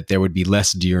that there would be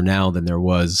less deer now than there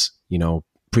was,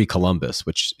 pre-Columbus,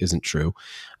 which isn't true.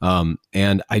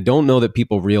 And I don't know that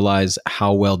people realize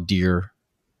how well deer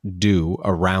do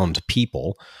around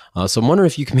people. So I'm wondering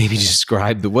if you can maybe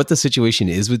describe what the situation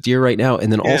is with deer right now.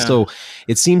 And then also,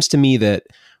 it seems to me that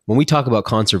when we talk about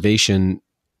conservation,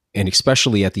 and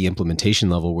especially at the implementation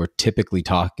level, we're typically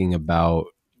talking about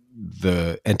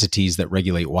the entities that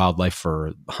regulate wildlife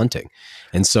for hunting.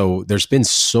 And so there's been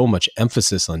so much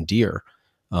emphasis on deer.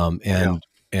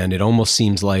 And it almost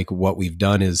seems like what we've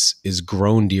done is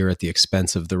grown deer at the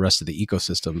expense of the rest of the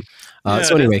ecosystem.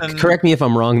 So anyway, correct me if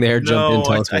I'm wrong there. Jump in,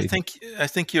 tell us. I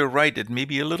think you're right. It may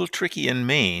be a little tricky in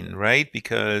Maine, right?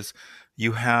 Because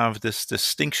you have this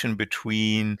distinction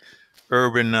between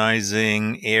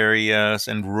urbanizing areas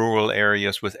and rural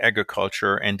areas with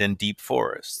agriculture, and then deep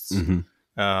forests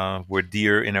where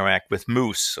deer interact with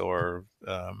moose, or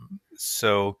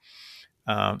so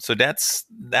that's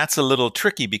a little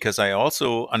tricky, because I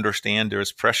also understand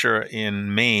there's pressure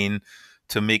in Maine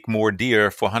to make more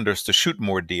deer for hunters to shoot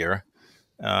more deer,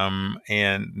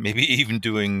 and maybe even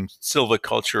doing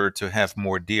silviculture to have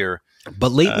more deer.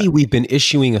 But lately, we've been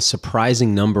issuing a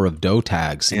surprising number of doe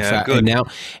tags. In fact,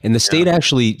 and the state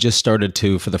actually just started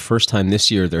to, for the first time this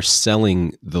year, they're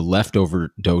selling the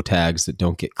leftover doe tags that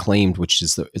don't get claimed, which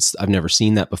is I've never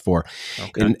seen that before.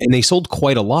 Okay. And they sold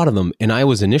quite a lot of them. And I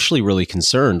was initially really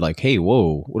concerned, like, hey,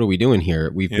 whoa, what are we doing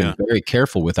here? We've been very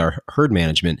careful with our herd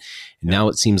management. And now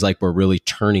it seems like we're really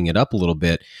turning it up a little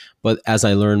bit. But as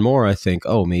I learn more, I think,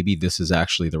 oh, maybe this is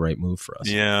actually the right move for us.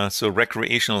 Yeah. So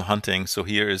recreational hunting. So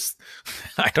here is,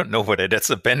 I don't know whether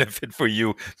that's a benefit for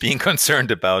you being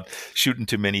concerned about shooting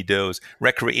too many does.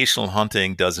 Recreational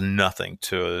hunting does nothing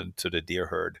to the deer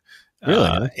herd.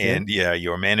 Really? And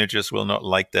your managers will not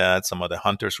like that. Some of the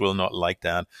hunters will not like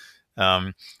that.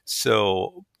 But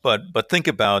think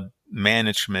about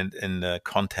management in the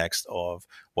context of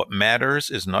what matters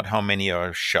is not how many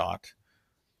are shot,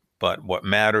 but what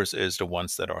matters is the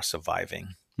ones that are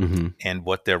surviving and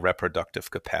what their reproductive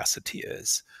capacity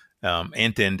is,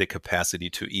 and then the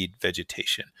capacity to eat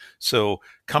vegetation. So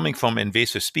coming from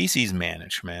invasive species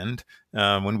management,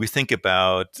 when we think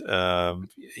about,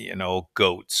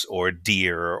 goats or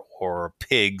deer or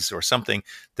pigs or something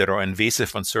that are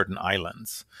invasive on certain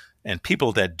islands, and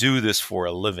people that do this for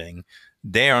a living,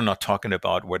 they are not talking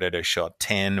about whether they shot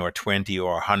 10 or 20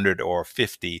 or 100 or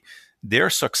 50.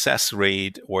 Their success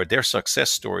rate or their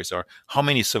success stories are how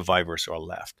many survivors are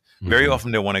left. Very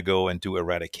often they want to go and do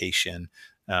eradication.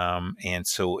 And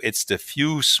so it's the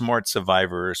few smart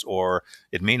survivors, or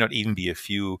it may not even be a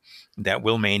few, that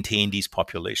will maintain these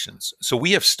populations. So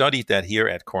we have studied that here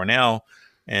at Cornell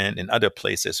and in other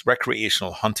places.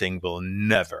 Recreational hunting will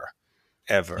never,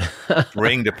 ever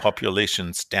bring the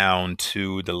populations down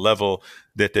to the level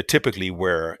that they typically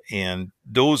were. And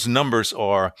those numbers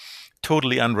are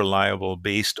totally unreliable,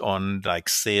 based on like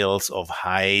sales of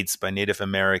hides by Native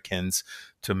Americans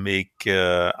to make,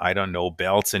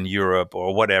 belts in Europe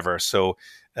or whatever. So,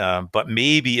 but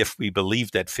maybe if we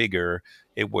believe that figure,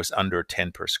 it was under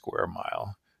 10 per square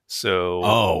mile. So,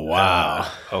 oh,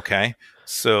 wow. Okay.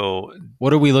 So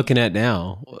what are we looking at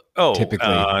now? Typically,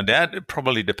 that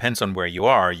probably depends on where you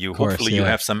are. You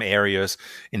have some areas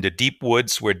in the deep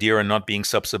woods where deer are not being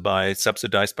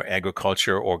subsidized by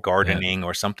agriculture or gardening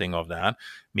or something of that.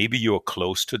 Maybe you're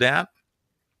close to that.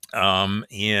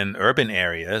 In urban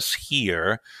areas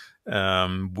here,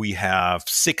 we have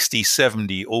 60,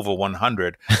 70, over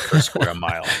 100 per square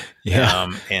mile.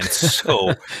 And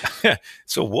so,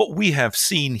 so what we have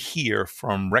seen here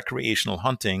from recreational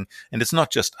hunting, and it's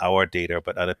not just our data,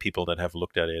 but other people that have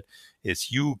looked at it,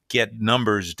 is you get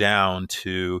numbers down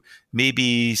to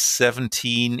maybe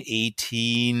 17,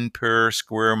 18 per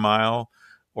square mile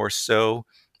or so.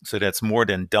 So that's more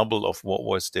than double of what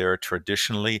was there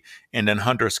traditionally. And then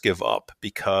hunters give up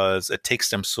because it takes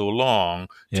them so long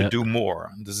to do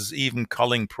more. This is even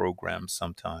culling programs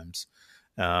sometimes.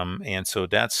 And so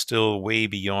that's still way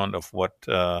beyond of what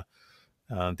the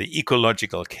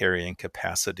ecological carrying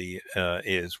capacity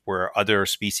is, where other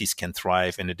species can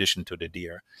thrive in addition to the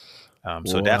deer.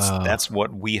 So that's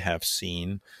what we have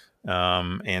seen.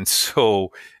 And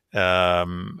so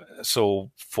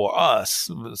for us,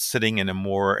 sitting in a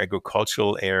more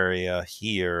agricultural area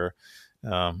here,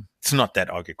 it's not that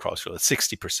agricultural.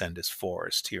 60% is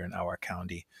forest here in our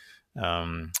county.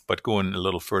 But going a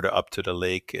little further up to the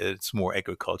lake, it's more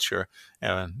agriculture.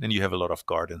 And you have a lot of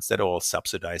gardens that all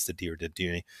subsidize the deer.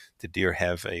 The deer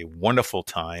have a wonderful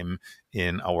time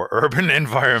in our urban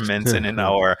environments and in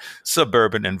our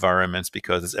suburban environments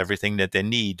because it's everything that they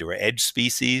need. They're edge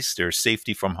species. There's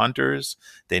safety from hunters.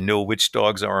 They know which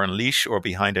dogs are on leash or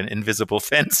behind an invisible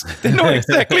fence. They know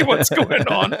exactly what's going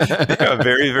on. They are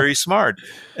very, very smart.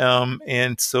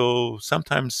 And so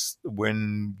sometimes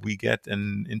when we get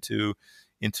into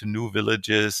new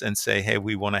villages and say, hey,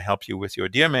 we want to help you with your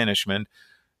deer management,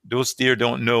 those deer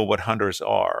don't know what hunters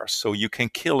are. So you can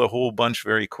kill a whole bunch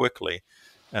very quickly.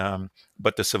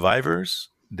 But the survivors,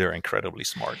 they're incredibly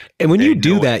smart. And when you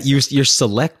do that, you're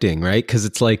selecting, right? Because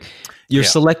it's like you're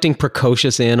selecting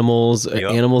precocious animals,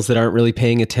 animals that aren't really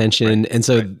paying attention. And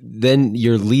so then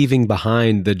you're leaving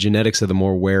behind the genetics of the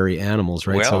more wary animals,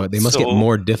 right? So they must get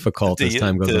more difficult as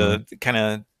time goes on. The kind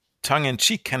of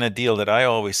tongue-in-cheek kind of deal that I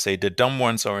always say, the dumb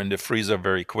ones are in the freezer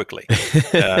very quickly.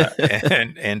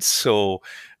 And so...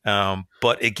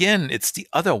 but again, it's the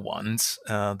other ones,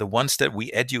 the ones that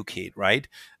we educate, right?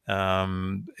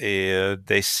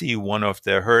 They see one of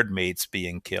their herd mates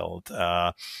being killed.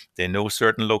 They know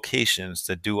certain locations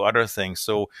that do other things.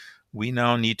 So we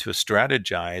now need to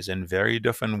strategize in very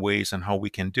different ways on how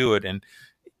we can do it. And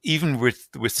even with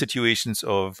situations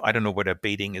of, I don't know whether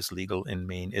baiting is legal in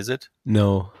Maine, is it?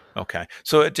 No. Okay.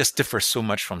 So it just differs so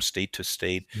much from state to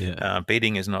state.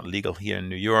 Baiting is not legal here in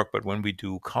New York, but when we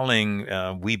do culling,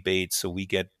 we bait. So we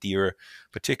get deer,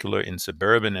 particularly in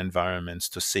suburban environments,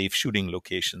 to safe shooting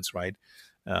locations, right?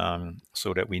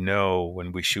 So that we know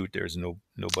when we shoot, there's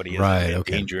nobody in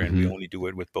danger, and we only do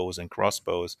it with bows and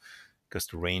crossbows, because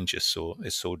the range is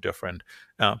so different.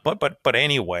 But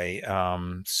anyway,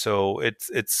 so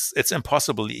it's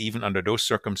impossible even under those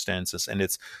circumstances, and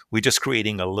we're just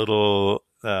creating a little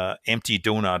empty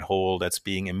donut hole that's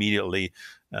being immediately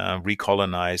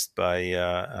recolonized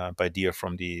by deer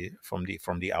from the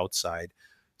outside.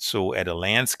 So at a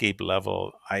landscape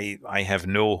level, I have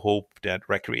no hope that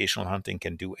recreational hunting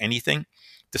can do anything,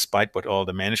 despite what all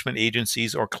the management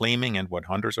agencies are claiming and what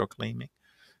hunters are claiming.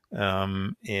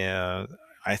 I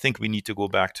think we need to go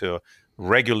back to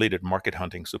regulated market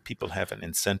hunting so people have an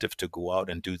incentive to go out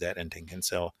and do that and they can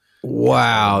sell.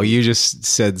 Wow, you just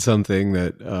said something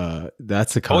that's a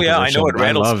controversial. Oh yeah, I know, it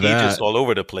rattles cages all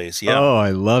over the place. Yeah. Oh, I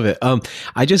love it.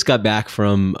 I just got back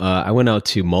from I went out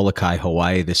to Molokai,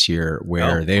 Hawaii this year,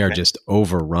 where they are just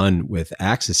overrun with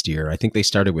axis deer. I think they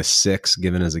started with 6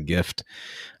 given as a gift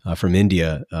from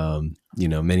India,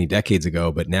 many decades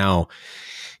ago, but now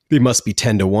they must be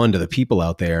 10-1 to the people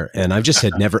out there. And I've just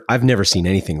I've never seen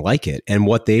anything like it. And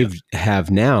what they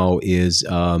have now is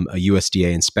a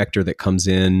USDA inspector that comes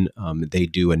in, they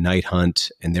do a night hunt,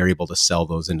 and they're able to sell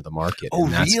those into the market. Oh,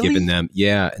 and that's really? given them,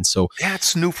 and so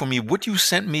that's new for me. Would you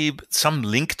send me some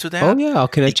link to that? Oh yeah, I'll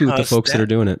connect you with the folks that are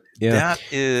doing it. Yeah, that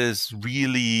is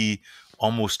really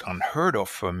almost unheard of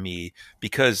for me,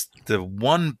 because the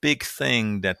one big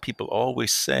thing that people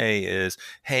always say is,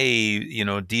 hey,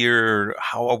 deer,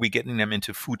 how are we getting them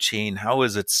into food chain? How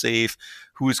is it safe?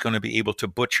 Who is going to be able to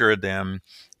butcher them?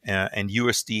 And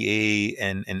USDA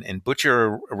and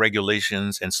butcher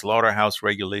regulations and slaughterhouse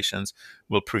regulations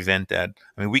will prevent that.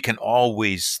 I mean, we can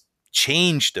always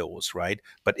change those, right?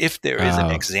 But if there is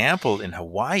an example in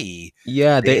Hawaii,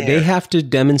 they have to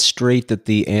demonstrate that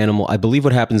the animal, I believe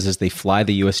what happens is they fly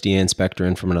the USDA inspector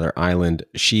in from another island.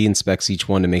 She inspects each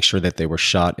one to make sure that they were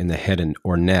shot in the head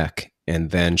or neck,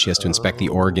 and then she has to inspect the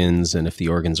organs, and if the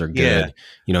organs are good,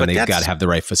 and they've got to have the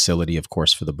right facility, of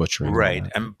course, for the butchering, right?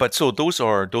 But so those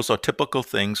are typical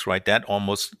things, right? That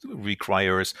almost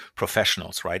requires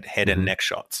professionals, right? Head and neck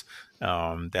shots.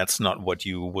 That's not what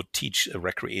you would teach a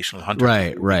recreational hunter.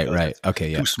 Right.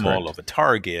 Okay, yeah. Too small of a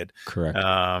target. Correct.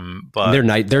 But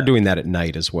they're doing that at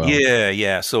night as well.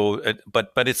 Yeah. So,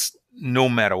 but it's no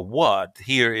matter what.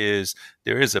 There is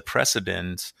a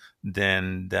precedent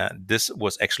then that this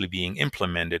was actually being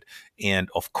implemented, and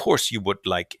of course you would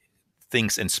like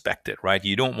things inspected, right?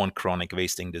 You don't want chronic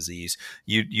wasting disease.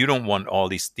 You don't want all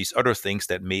these other things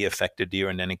that may affect the deer,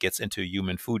 and then it gets into a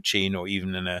human food chain or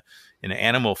even in an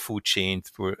animal food chain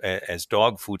as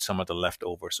dog food, some of the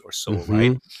leftovers or so,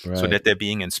 right? So Right. that they're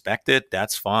being inspected,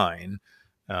 that's fine.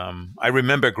 I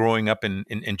remember growing up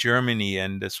in Germany,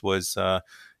 and this was,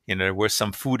 there was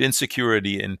some food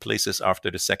insecurity in places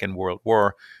after the Second World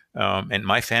War. And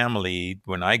my family,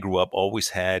 when I grew up, always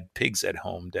had pigs at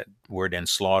home that were then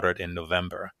slaughtered in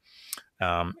November.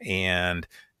 And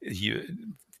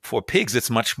for pigs, it's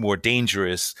much more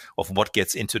dangerous of what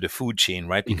gets into the food chain,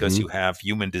 right? Because you have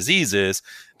human diseases,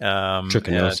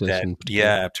 Trichinosis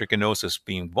trichinosis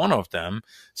being one of them.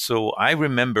 So I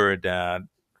remember that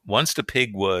once the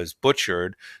pig was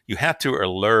butchered, you had to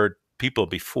alert people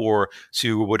before, so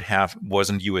you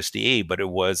wasn't USDA, but it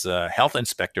was a health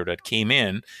inspector that came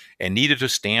in and needed to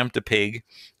stamp the pig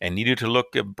and needed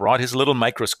to brought his little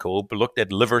microscope, looked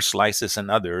at liver slices and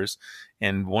others,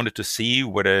 and wanted to see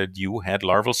whether you had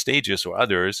larval stages or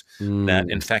others that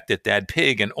infected that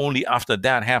pig. And only after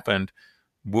that happened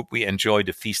would we enjoy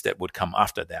the feast that would come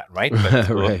after that, right? But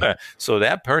Right. So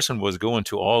that person was going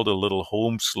to all the little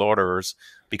home slaughterers,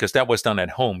 because that was done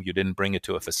at home. You didn't bring it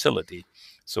to a facility.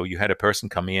 So you had a person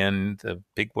come in, the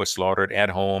pig was slaughtered at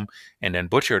home and then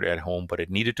butchered at home, but it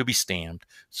needed to be stamped,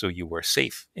 so you were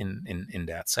safe in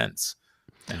that sense.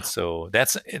 And so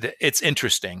it's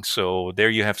interesting. So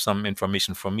there you have some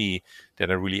information for me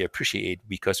that I really appreciate,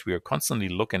 because we are constantly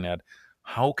looking at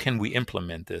how can we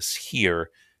implement this here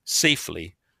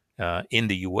safely in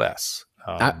the U.S.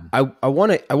 I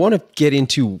want to get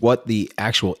into what the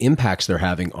actual impacts they're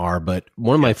having are, but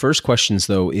one of my first questions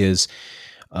though is,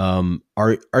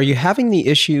 are you having the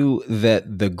issue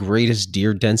that the greatest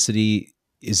deer density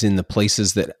is in the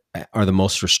places that are the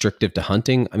most restrictive to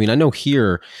hunting? I mean, I know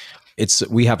here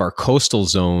we have our coastal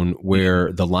zone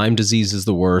where the Lyme disease is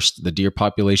the worst, the deer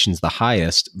population is the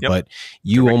highest, but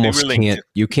you Directly almost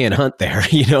can't hunt there,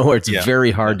 or it's very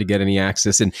hard to get any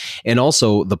access. And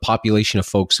also the population of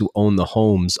folks who own the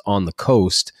homes on the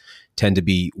coast tend to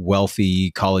be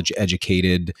wealthy, college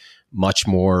educated, much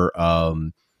more,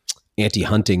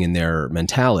 anti-hunting in their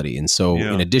mentality. And so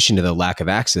in addition to the lack of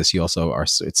access, you also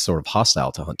it's sort of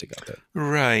hostile to hunting out there.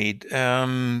 Right.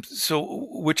 So,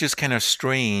 which is kind of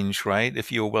strange, right?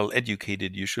 If you're well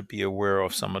educated, you should be aware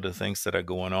of some of the things that are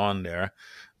going on there.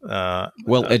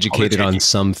 Well educated on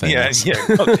some things.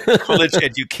 Okay. College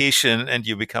education, and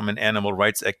you become an animal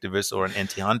rights activist or an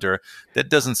anti-hunter. That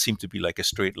doesn't seem to be like a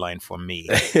straight line for me.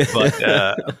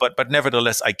 But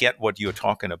nevertheless, I get what you're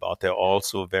talking about. They're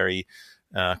also very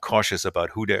cautious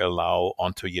about who they allow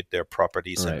onto their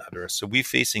properties and others. So we're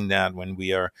facing that when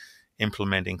we are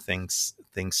implementing things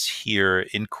here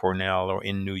in Cornell or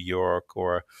in New York,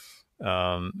 or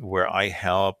where I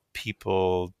help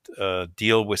people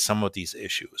deal with some of these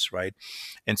issues, right?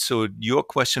 And so your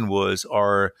question was,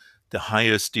 are the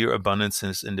highest deer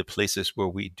abundances in the places where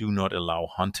we do not allow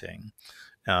hunting?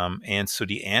 And so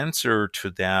the answer to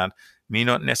that may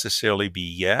not necessarily be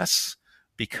yes,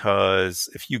 because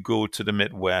if you go to the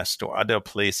Midwest or other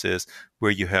places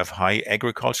where you have high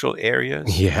agricultural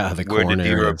areas, where the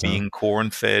deer are being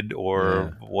corn-fed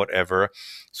or whatever,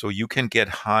 so you can get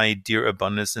high deer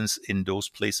abundances in those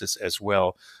places as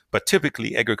well. But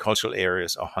typically, agricultural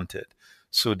areas are hunted.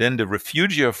 So then the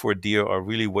refugia for deer are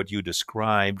really what you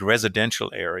described: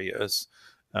 residential areas,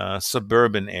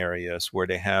 suburban areas where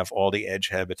they have all the edge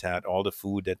habitat, all the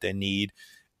food that they need,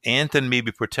 and then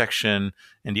maybe protection.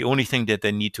 And the only thing that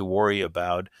they need to worry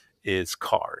about is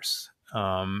cars.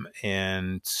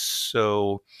 And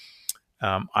so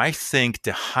I think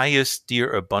the highest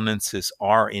deer abundances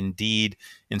are indeed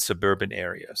in suburban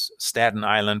areas. Staten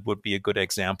Island would be a good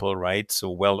example, right?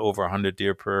 So well over 100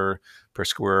 deer per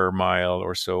square mile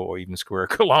or so, or even square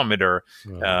kilometer.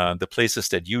 The places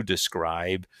that you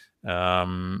describe,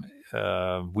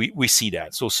 we see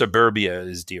that. So suburbia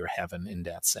is deer heaven in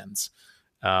that sense.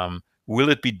 Will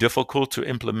it be difficult to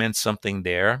implement something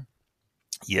there?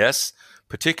 Yes,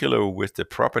 particularly with the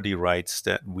property rights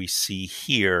that we see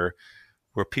here,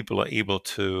 where people are able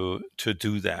to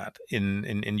do that.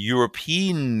 In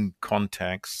European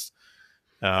contexts,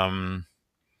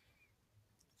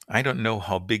 I don't know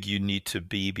how big you need to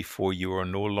be before you are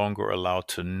no longer allowed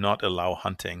to not allow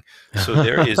hunting. So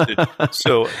there is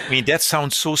I mean, that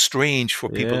sounds so strange for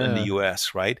people in the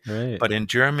US, right? But in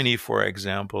Germany, for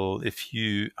example,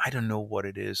 I don't know what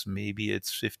it is, maybe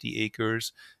it's 50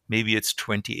 acres, maybe it's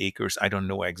 20 acres, I don't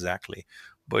know exactly.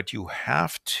 But you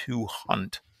have to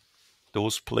hunt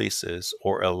those places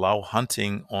or allow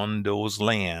hunting on those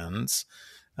lands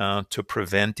to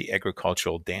prevent the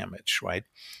agricultural damage, right?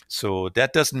 So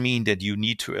that doesn't mean that you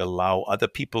need to allow other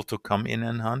people to come in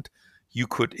and hunt. You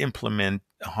could implement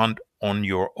a hunt on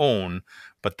your own,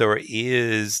 but there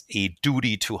is a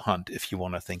duty to hunt if you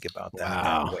want to think about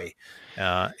that way.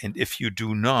 And if you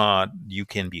do not, you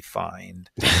can be fined.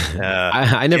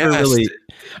 I never really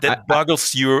that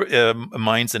boggles your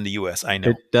minds in the U.S. I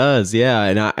know it does, yeah.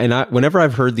 And I whenever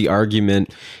I've heard the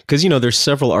argument, because there's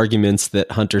several arguments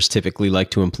that hunters typically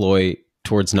like to employ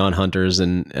towards non-hunters,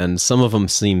 and some of them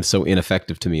seem so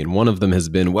ineffective to me. And one of them has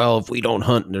been, well, if we don't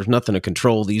hunt, there's nothing to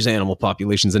control these animal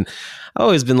populations. And I've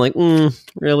always been like,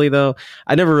 really though?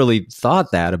 I never really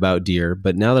thought that about deer,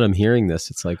 but now that I'm hearing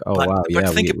this, it's like, wow,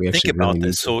 yeah, we actually about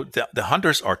this. So the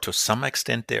hunters are, to some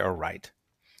extent, they are right.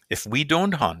 If we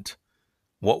don't hunt,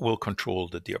 what will control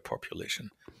the deer population?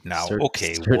 Now,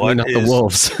 certainly not the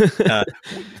wolves.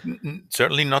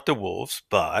 Certainly not the wolves,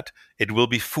 but it will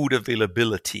be food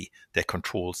availability that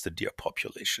controls the deer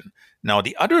population. Now,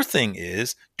 the other thing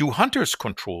is, do hunters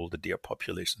control the deer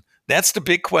population? That's the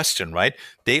big question, right?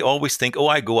 They always think,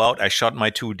 I go out, I shot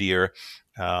my 2 deer.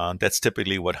 That's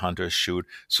typically what hunters shoot.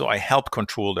 So I help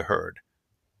control the herd.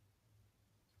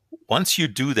 Once you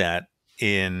do that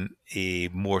in a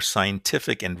more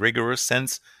scientific and rigorous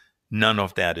sense, none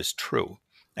of that is true.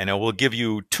 And I will give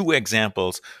you 2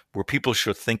 examples where people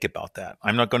should think about that.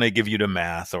 I'm not going to give you the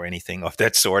math or anything of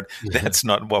that sort. That's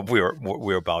not what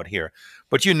we're about here.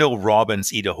 But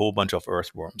robins eat a whole bunch of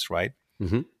earthworms, right?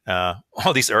 Mm-hmm.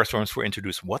 All these earthworms were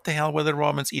introduced. What the hell were the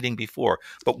robins eating before?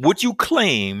 But would you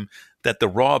claim that the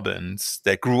robins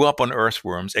that grew up on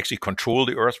earthworms actually control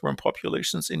the earthworm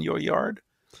populations in your yard?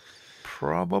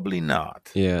 Probably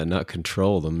not. Yeah, not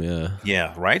control them, yeah.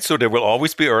 Yeah, right? So there will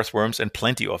always be earthworms and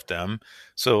plenty of them.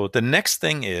 So the next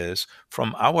thing is,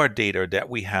 from our data that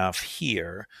we have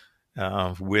here,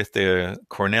 with the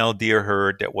Cornell deer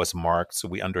herd that was marked, so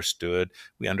we understood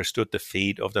the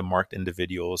fate of the marked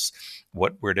individuals,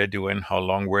 what were they doing, how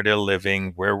long were they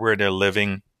living, where were they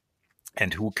living,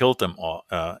 and who killed them all,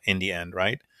 in the end,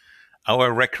 right?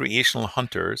 Our recreational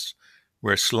hunters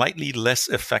were slightly less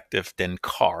effective than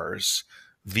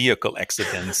vehicle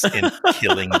accidents in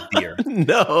killing deer.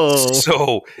 No.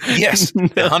 So, yes,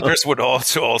 the hunters would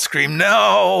also all scream,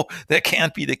 no, that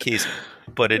can't be the case.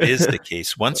 But it is the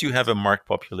case. Once you have a marked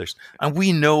population, and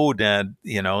we know that,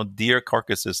 deer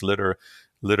carcasses litter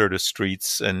the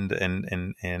streets and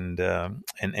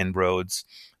roads.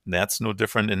 That's no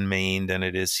different in Maine than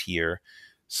it is here.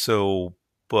 So,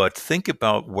 but think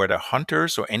about whether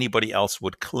hunters or anybody else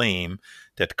would claim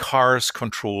that cars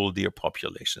control deer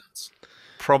populations.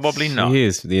 Probably not.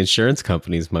 Jeez, the insurance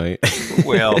companies might.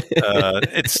 Well,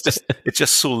 it's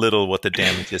just so little what the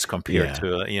damage is compared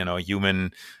to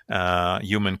human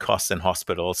costs in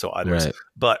hospitals or others. Right.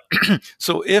 But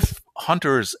so if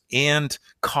hunters and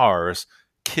cars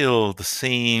kill the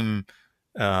same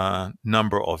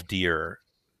number of deer,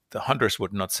 the hunters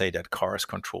would not say that cars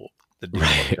control the deer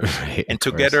population. Right, and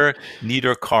together,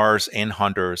 neither cars and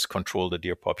hunters control the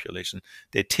deer population.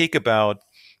 They take about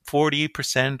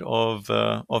 40%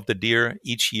 of the deer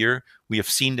each year. We have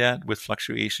seen that with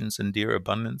fluctuations in deer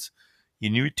abundance. You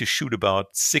need to shoot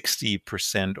about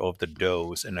 60% of the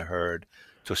does in a herd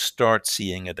to start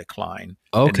seeing a decline.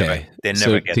 Okay. They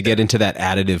never get into that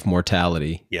additive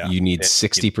mortality, you need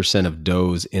 60% of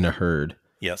does in a herd.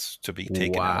 Yes, to be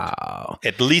taken out.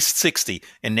 At least 60.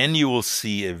 And then you will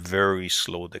see a very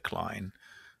slow decline.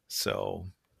 So,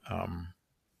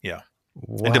 yeah.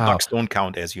 Wow. And the bucks don't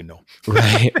count, as you know.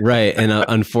 Right. And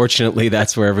unfortunately,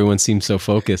 that's where everyone seems so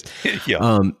focused.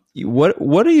 Yeah.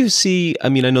 What do you see? I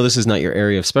mean, I know this is not your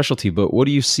area of specialty, but what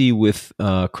do you see with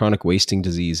chronic wasting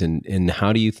disease, and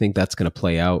how do you think that's going to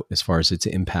play out as far as its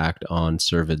impact on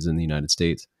cervids in the United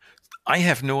States? I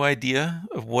have no idea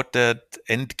of what that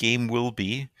end game will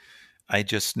be. I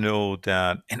just know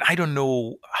that, and I don't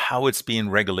know how it's being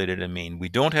regulated in Maine. We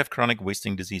don't have chronic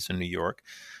wasting disease in New York.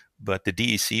 But the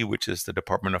DEC, which is the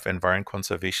Department of Environment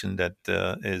Conservation, that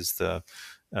is the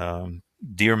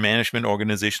deer management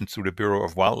organization through the Bureau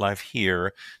of Wildlife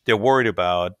here, they're worried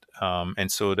about.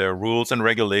 And so there are rules and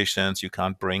regulations. You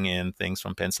can't bring in things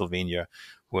from Pennsylvania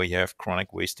where you have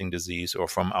chronic wasting disease, or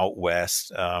from out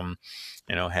west,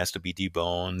 has to be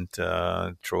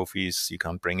deboned. Trophies, you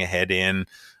can't bring a head in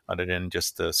other than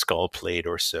just a skull plate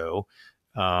or so.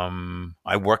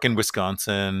 I work in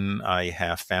Wisconsin. I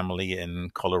have family in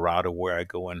Colorado where I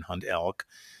go and hunt elk.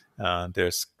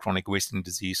 There's chronic wasting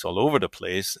disease all over the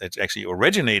place. It's actually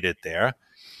originated there.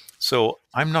 So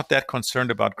I'm not that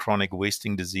concerned about chronic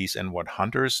wasting disease and what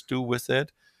hunters do with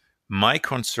it. My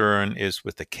concern is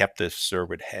with the captive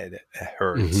cervid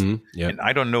herds. Yep. And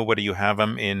I don't know whether you have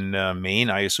them in Maine.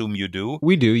 I assume you do.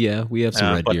 We do, yeah. We have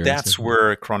some red But deer and that's stuff.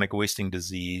 where chronic wasting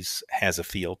disease has a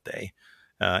field day.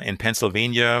 In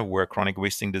Pennsylvania, where chronic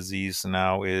wasting disease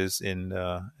now is in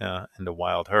the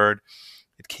wild herd,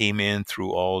 it came in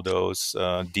through all those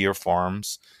deer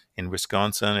farms. In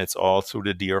Wisconsin, it's all through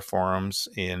the deer farms.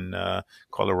 In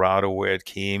Colorado, where it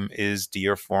came, is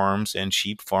deer farms and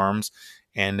sheep farms,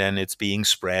 and then it's being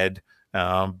spread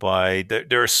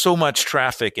there's so much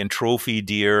traffic in trophy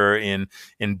deer, in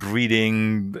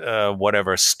breeding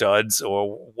whatever studs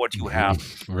or what you have.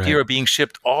 Right. Deer are being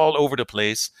shipped all over the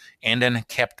place and then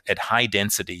kept at high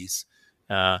densities.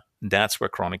 That's where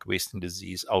chronic wasting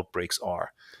disease outbreaks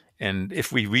are. And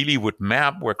if we really would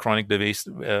map where chronic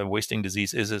wasting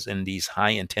disease is in these high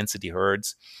intensity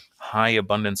herds, high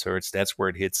abundance herds, that's where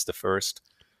it hits the first.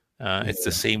 It's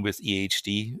the same with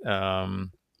EHD.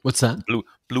 What's that?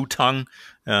 Blue tongue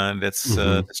that's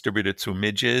distributed through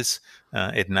midges.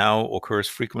 It now occurs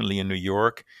frequently in New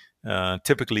York.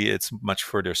 Typically, it's much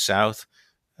further south.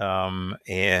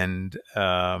 And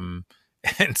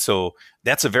so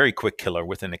that's a very quick killer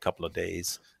within a couple of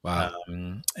days. Wow.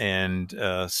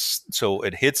 So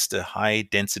it hits the high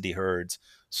density herds.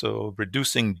 So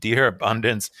reducing deer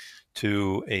abundance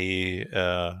to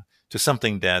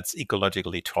something that's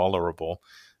ecologically tolerable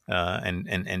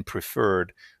and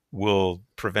preferred will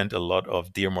prevent a lot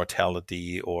of deer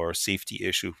mortality or safety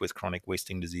issues with chronic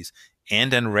wasting disease,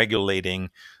 and then regulating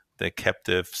the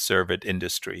captive cervid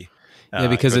industry. Yeah,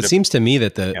 because it seems to me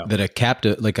that that a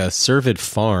captive, like a cervid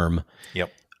farm,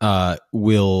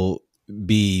 will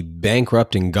be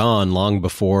bankrupt and gone long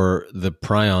before the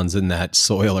prions in that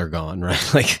soil are gone,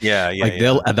 right? Like,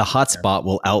 the hotspot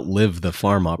will outlive the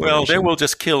farm operation. Well, they will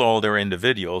just kill all their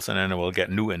individuals, and then they will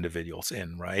get new individuals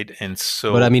in, right? And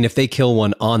so, but I mean, if they kill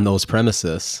one on those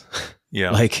premises,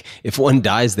 like if one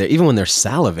dies there, even when they're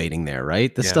salivating there,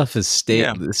 right? The stuff is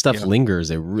the stuff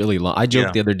lingers a really long. I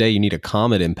joked the other day, you need a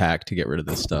comet impact to get rid of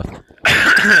this stuff.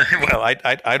 Well,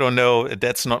 I don't know.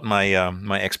 That's not my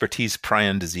my expertise,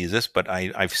 prion diseases, but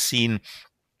I've seen,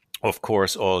 of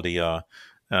course, all the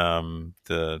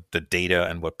data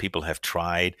and what people have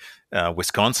tried.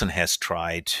 Wisconsin has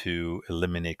tried to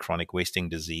eliminate chronic wasting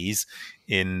disease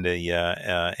in the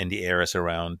areas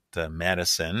around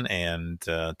Madison, and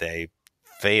they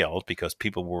failed because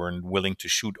people weren't willing to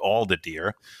shoot all the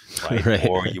deer, right?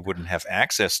 Or you wouldn't have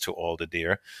access to all the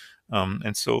deer,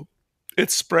 and so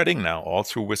it's spreading now all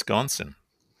through Wisconsin.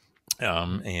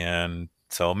 And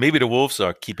so maybe the wolves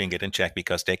are keeping it in check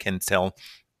because they can tell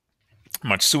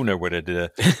much sooner whether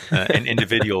an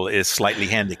individual is slightly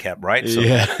handicapped, right? So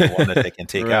that's the one that they can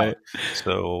take out.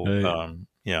 So,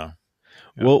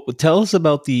 Well, tell us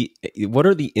about what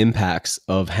are the impacts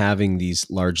of having these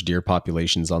large deer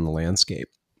populations on the landscape?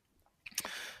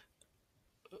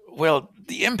 Well,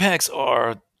 the impacts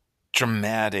are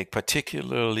dramatic,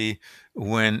 particularly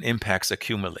when impacts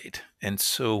accumulate. And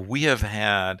so we have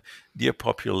had deer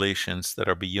populations that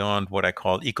are beyond what I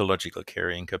call ecological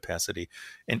carrying capacity.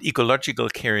 And ecological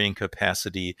carrying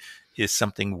capacity is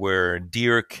something where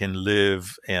deer can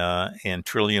live and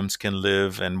trilliums can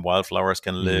live and wildflowers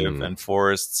can live and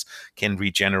forests can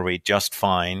regenerate just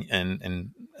fine.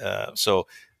 And so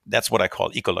that's what I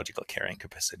call ecological carrying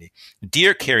capacity.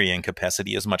 Deer carrying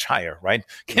capacity is much higher, right?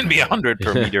 Can be 100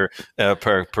 per meter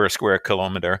per square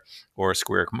kilometer or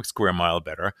square mile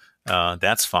better.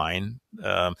 That's fine.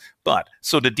 But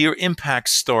so the deer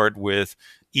impacts start with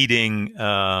eating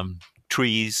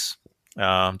trees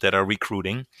that are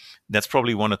recruiting. That's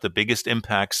probably one of the biggest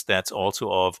impacts. That's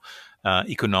also of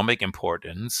economic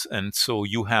importance. And so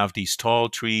you have these tall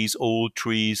trees, old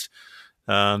trees,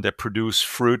 that produce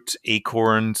fruit,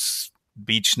 acorns,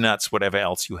 beech nuts, whatever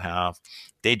else you have.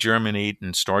 They germinate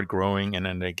and start growing, and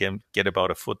then they get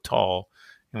about a foot tall.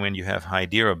 And when you have high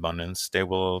deer abundance, they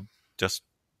will just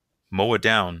mow it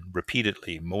down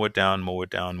repeatedly, mow it down, mow it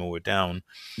down, mow it down.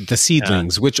 The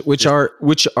seedlings, which are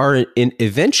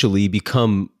eventually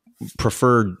become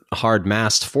preferred hard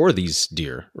mast for these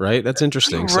deer, right? That's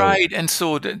interesting. Right, and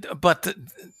so, but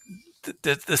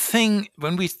the thing,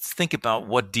 when we think about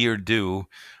what deer do,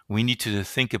 we need to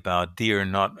think about deer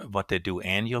not what they do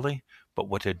annually, but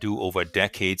what they do over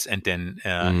decades and then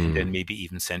maybe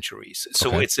even centuries.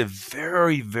 So it's a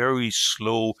very, very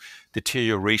slow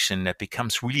deterioration that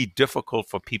becomes really difficult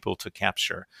for people to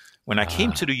capture. When I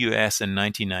came to the U.S. in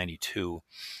 1992,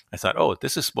 I thought, oh,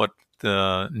 this is what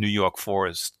the New York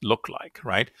forest looked like,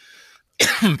 right?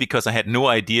 because I had no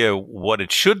idea what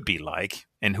it should be like,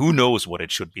 and who knows what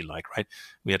it should be like, right?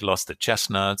 We had lost the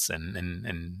chestnuts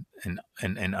and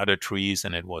other trees,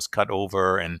 and it was cut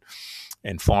over and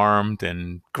farmed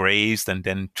and grazed, and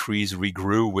then trees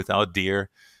regrew without deer.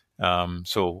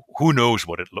 So who knows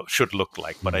what it should look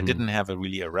like? But I didn't have a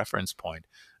reference point.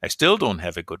 I still don't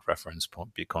have a good reference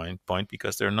point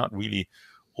because they're not really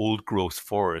old growth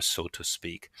forests, so to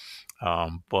speak.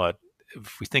 But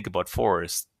if we think about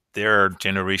forests, their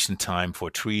generation time for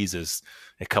trees is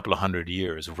a couple of hundred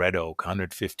years. Red oak,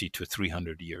 150 to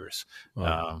 300 years.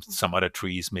 Wow. Some other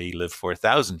trees may live for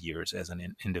 1,000 years as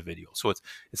an individual. So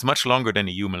it's much longer than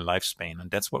a human lifespan, and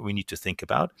that's what we need to think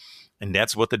about. And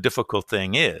that's what the difficult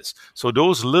thing is. So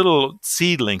those little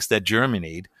seedlings that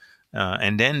germinate,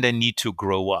 and then they need to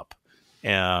grow up,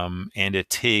 and it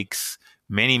takes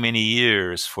many, many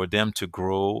years for them to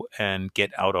grow and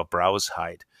get out of browse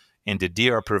height. And the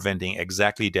deer are preventing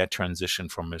exactly that transition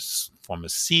from a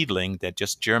seedling that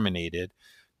just germinated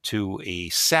to a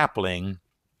sapling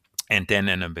and then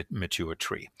in a mature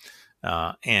tree.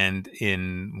 And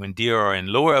when deer are in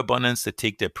lower abundance, they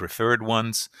take their preferred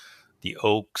ones, the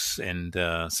oaks and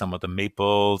some of the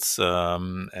maples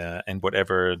and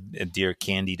whatever deer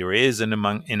candy there is in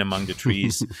among the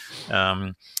trees.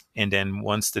 And then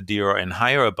once the deer are in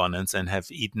higher abundance and have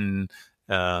eaten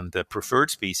the preferred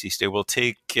species, they will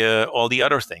take all the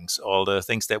other things, all the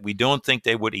things that we don't think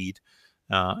they would eat.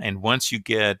 And once you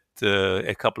get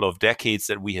a couple of decades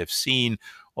that we have seen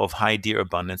of high deer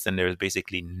abundance, then there's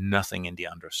basically nothing in the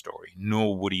understory, no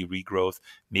woody regrowth,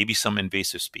 maybe some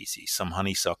invasive species, some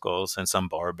honeysuckles and some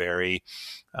barberry,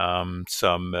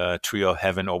 some tree of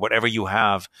heaven or whatever you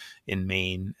have in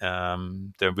Maine.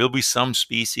 There will be some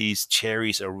species.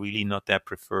 Cherries are really not that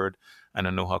preferred. I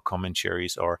don't know how common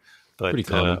cherries are.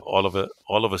 But all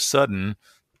of a sudden,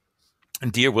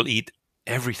 deer will eat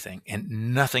everything,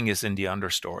 and nothing is in the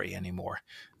understory anymore.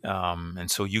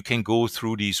 And so you can go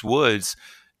through these woods,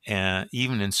 and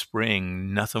even in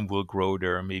spring, nothing will grow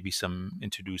there. Maybe some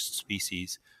introduced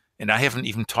species, and I haven't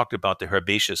even talked about the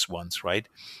herbaceous ones, right?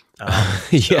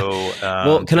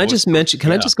 Well, can I just mention?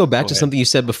 Can I just go back to something you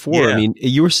said before? Yeah. I mean,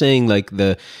 you were saying like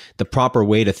the proper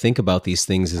way to think about these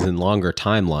things is in longer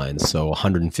timelines, so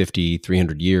 150,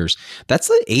 300 years. That's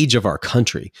the age of our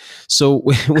country. So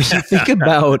when you think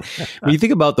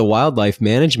about the wildlife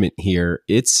management here,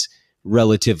 it's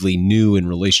relatively new in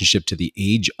relationship to the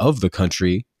age of the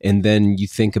country. And then you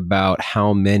think about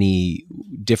how many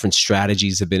different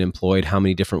strategies have been employed, how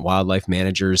many different wildlife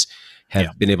managers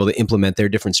have been able to implement their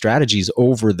different strategies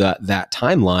over that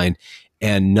timeline.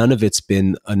 And none of it's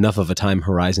been enough of a time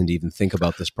horizon to even think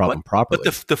about this problem properly.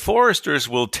 But the foresters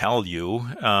will tell you,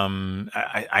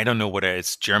 I don't know whether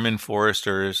it's German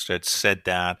foresters that said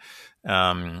that,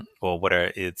 or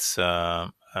whether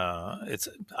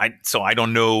so I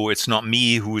don't know. It's not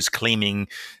me who is claiming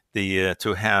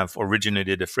to have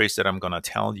originated the phrase that I'm going to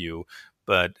tell you.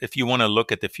 But if you want to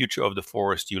look at the future of the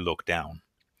forest, you look down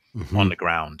on the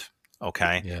ground.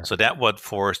 Okay. Yeah. So that's what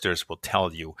foresters will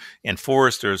tell you. And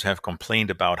foresters have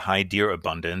complained about high deer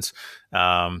abundance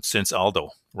since Aldo,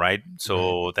 right?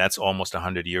 So that's almost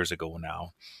 100 years ago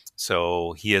now.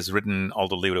 So he has written,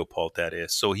 Aldo Leopold, that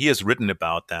is. So he has written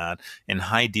about that in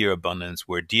high deer abundance,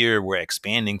 where deer were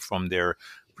expanding from their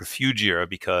refugia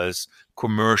because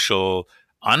commercial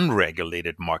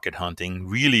unregulated market hunting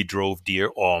really drove deer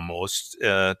almost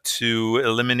to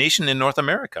elimination in North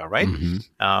America, right?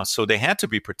 So they had to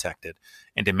be protected.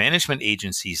 And the management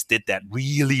agencies did that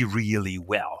really, really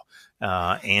well.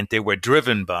 And they were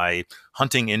driven by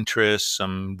hunting interests.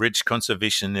 Some rich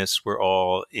conservationists were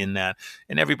all in that.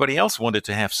 And everybody else wanted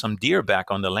to have some deer back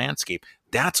on the landscape.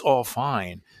 That's all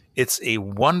fine. It's a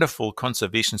wonderful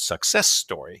conservation success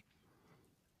story.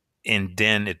 And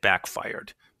then it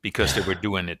backfired, because they were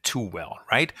doing it too well,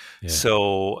 right? Yeah.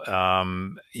 So,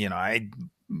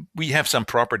 we have some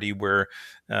property where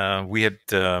we had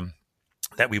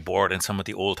that we bought, and some of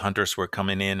the old hunters were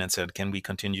coming in and said, "Can we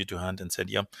continue to hunt?" And said,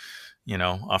 "Yep,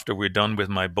 after we're done with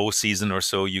my bow season or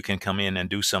so, you can come in and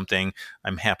do something.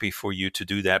 I'm happy for you to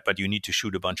do that, but you need to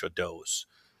shoot a bunch of does."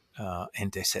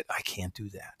 And they said, "I can't do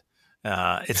that.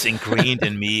 It's ingrained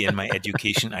in me, in my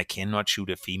education. I cannot shoot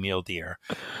a female deer,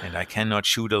 and I cannot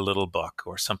shoot a little buck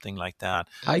or something like that."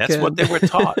 That's what they were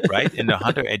taught, right, in the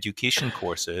hunter education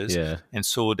courses. Yeah. And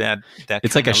so that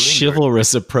it's like a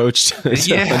chivalrous approach to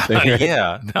right?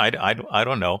 Yeah. I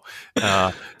don't know.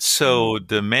 So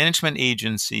the management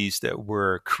agencies that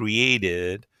were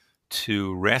created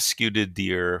to rescue the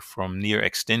deer from near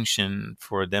extinction,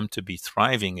 for them to be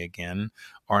thriving again,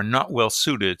 are not well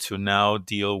suited to now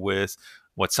deal with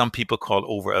what some people call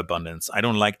overabundance. I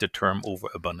don't like the term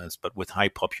overabundance, but with high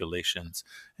populations.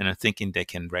 And I'm thinking they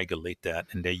can regulate that.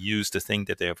 And they use the thing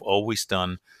that they have always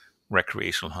done,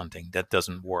 recreational hunting. That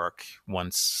doesn't work.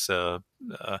 Once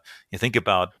you think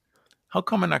about how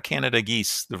common are Canada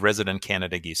geese, the resident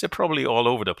Canada geese? They're probably all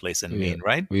over the place in Yeah. Maine,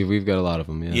 right? We've got a lot of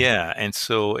them. Yeah. Yeah. And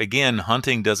so, again,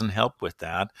 hunting doesn't help with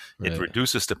that. It Right.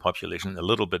 reduces the population a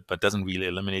little bit, but doesn't really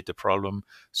eliminate the problem.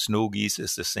 Snow geese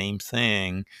is the same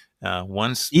thing.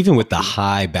 Even with the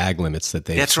high bag limits that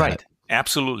they've That's set. right.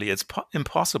 Absolutely. It's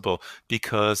impossible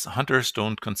because hunters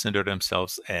don't consider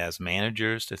themselves as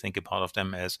managers. They think about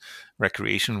them as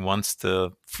recreation. Once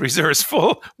the freezer is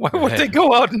full, why would they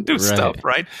go out and do stuff,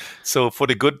 right? So for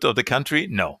the good of the country,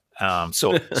 no.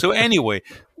 So anyway,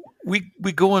 we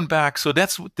going back. So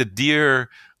that's what the deer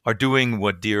are doing,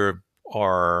 what deer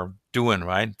are doing,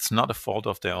 right? It's not a fault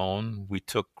of their own. We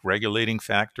took regulating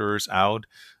factors out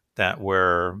that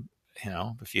were,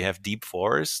 if you have deep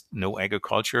forests, no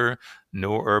agriculture,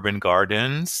 no urban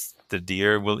gardens, the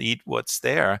deer will eat what's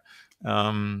there.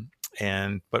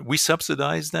 But we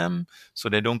subsidize them so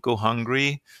they don't go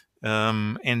hungry.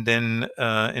 And then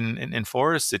in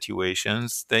forest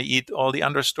situations, they eat all the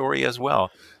understory as well.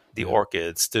 The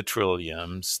orchids, the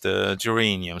trilliums, the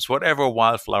geraniums, whatever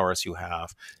wildflowers you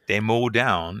have, they mow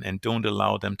down and don't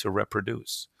allow them to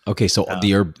reproduce. Okay, so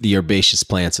the herbaceous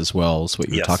plants as well is what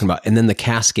you're Yes. talking about. And then the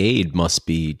cascade must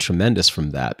be tremendous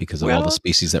from that because of all the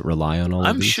species that rely on all of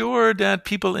I'm these. sure that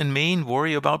people in Maine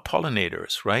worry about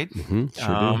pollinators, right?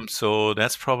 Sure do. So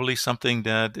that's probably something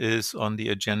that is on the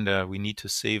agenda. We need to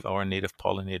save our native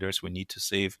pollinators. We need to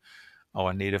save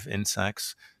our native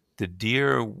insects. The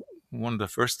deer, one of the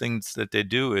first things that they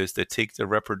do is they take the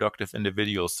reproductive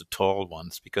individuals, the tall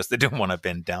ones, because they don't want to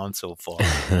bend down so far.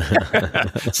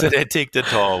 So they take the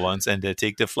tall ones and they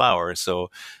take the flowers.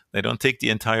 So they don't take the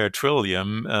entire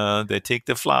trillium. They take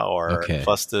the flower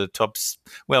plus the tops.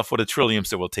 Well, for the trilliums,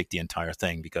 they will take the entire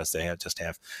thing because they have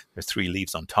their 3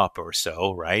 leaves on top or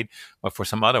so, right? But for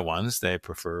some other ones, they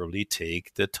preferably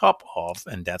take the top off,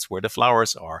 and that's where the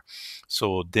flowers are.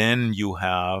 So then you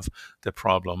have the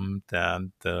problem that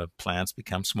the plants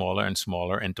become smaller and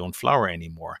smaller and don't flower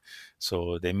anymore.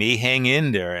 So they may hang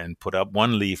in there and put up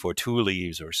 1 leaf or 2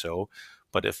 leaves or so.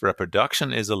 But if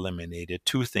reproduction is eliminated,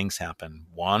 2 things happen.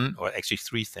 1, or actually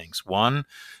 3 things. 1,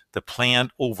 the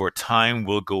plant over time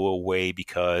will go away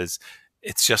because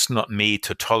it's just not made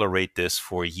to tolerate this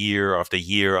for year after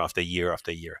year after year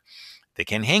after year. They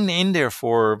can hang in there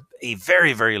for a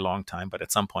very, very long time, but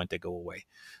at some point they go away.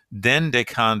 Then they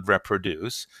can't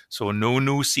reproduce, so no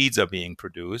new seeds are being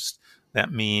produced.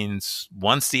 That means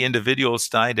once the individuals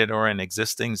die that are in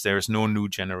existence, there's no new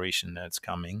generation that's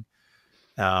coming.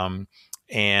 So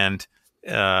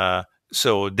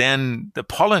then the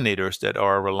pollinators that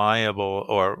are reliable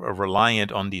or are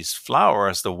reliant on these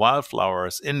flowers, the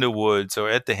wildflowers in the woods or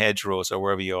at the hedgerows or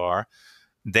wherever you are,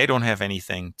 they don't have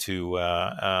anything to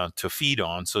feed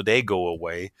on, so they go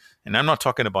away. And I'm not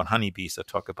talking about honeybees. I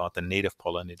talk about the native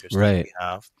pollinators that we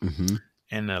have. Mm-hmm.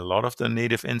 And a lot of the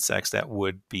native insects that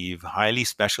would be highly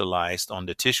specialized on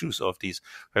the tissues of these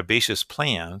herbaceous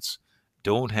plants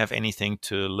don't have anything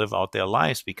to live out their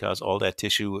lives because all that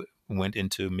tissue went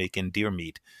into making deer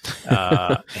meat.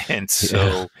 And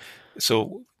so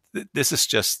this is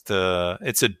just,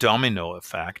 it's a domino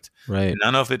effect. Right.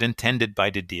 None of it intended by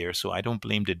the deer. So I don't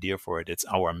blame the deer for it. It's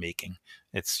our making.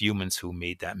 It's humans who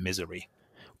made that misery.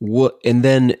 What, and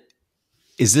then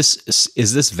is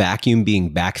this vacuum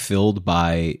being backfilled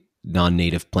by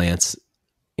non-native plants?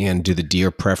 And do the deer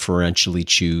preferentially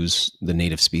choose the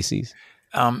native species?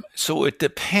 So it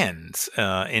depends.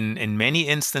 In many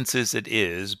instances it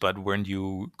is, but when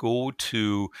you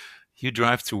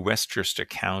drive through Westchester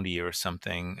County or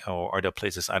something, or other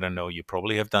places, I don't know, you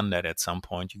probably have done that at some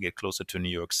point. You get closer to New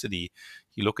York City,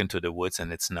 you look into the woods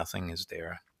and nothing is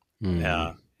there.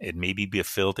 It may be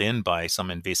filled in by some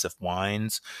invasive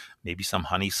vines, maybe some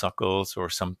honeysuckles or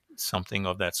something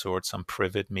of that sort, some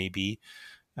privet maybe.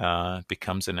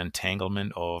 Becomes an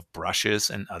entanglement of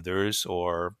brushes and others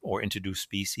or introduced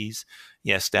species.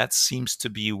 Yes, that seems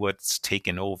to be what's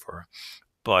taken over.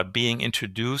 But being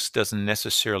introduced doesn't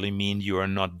necessarily mean you are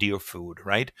not deer food,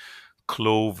 right?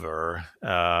 Clover,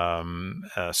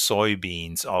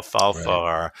 soybeans,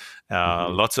 alfalfa,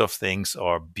 lots of things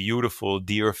are beautiful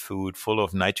deer food, full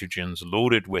of nitrogens,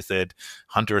 loaded with it.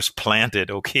 Hunters plant it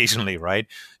occasionally, right?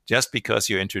 Just because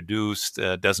you're introduced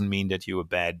doesn't mean that you're a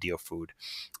bad deer food.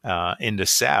 In the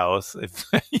South, if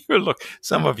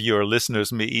some of your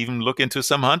listeners may even look into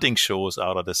some hunting shows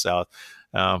out of the South.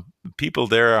 People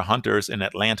there are hunters in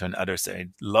Atlanta and others. They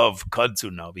love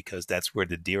kudzu now because that's where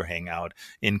the deer hang out,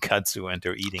 in kudzu, and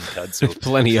they're eating kudzu.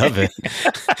 Plenty of it.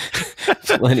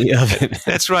 Plenty of it.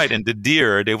 That's right. And the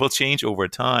deer, they will change over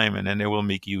time, and then they will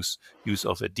make use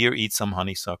of it. Deer eat some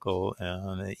honeysuckle,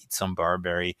 they eat some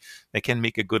barberry. They can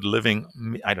make a good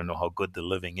living. I don't know how good the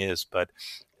living is, but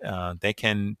they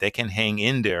can hang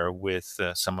in there with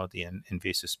some of the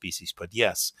invasive species. But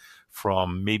yes,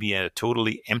 from maybe a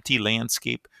totally empty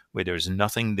landscape where there's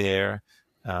nothing there,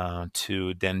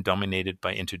 to then dominated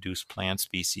by introduced plant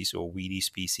species or weedy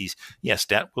species. Yes,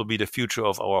 that will be the future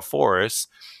of our forests.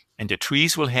 And the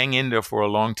trees will hang in there for a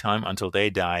long time until they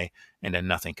die, and then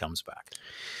nothing comes back.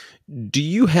 Do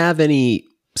you have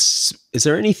is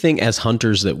there anything as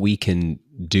hunters that we can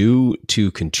do to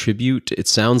contribute? It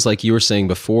sounds like you were saying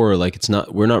before, like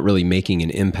we're not really making an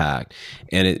impact,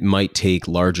 and it might take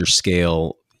larger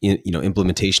scale,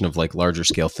 implementation of like larger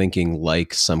scale thinking,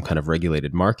 like some kind of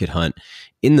regulated market hunt.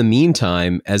 In the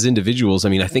meantime, as individuals, I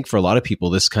mean, I think for a lot of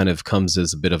people, this kind of comes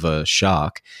as a bit of a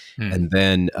shock. And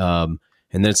then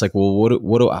it's like,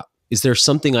 well, is there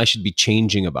something I should be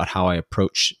changing about how I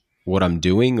approach what I'm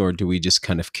doing, or do we just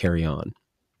kind of carry on?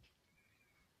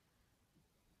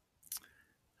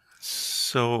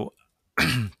 So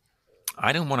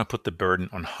I don't want to put the burden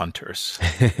on hunters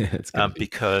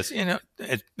because,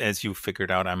 as you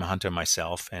figured out, I'm a hunter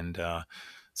myself. And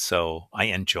so I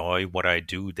enjoy what I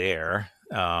do there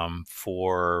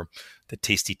for the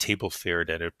tasty table fare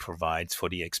that it provides, for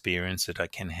the experience that I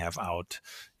can have out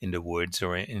in the woods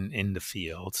or in the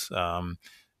fields. And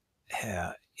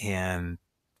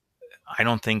I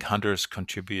don't think hunters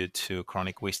contribute to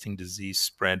chronic wasting disease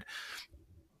spread.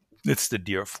 It's the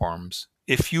deer farms.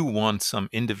 If you want some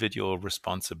individual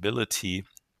responsibility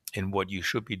in what you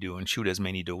should be doing, shoot as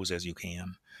many does as you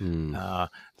can.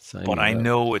 But I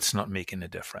know it's not making a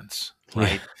difference,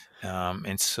 right?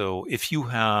 And so if you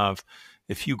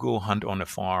go hunt on a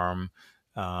farm,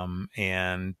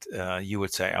 and you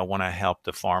would say, I want to help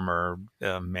the farmer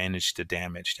manage the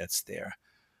damage that's there.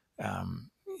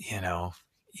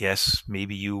 Yes,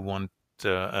 maybe you want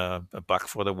a buck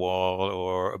for the wall,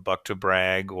 or a buck to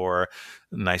brag, or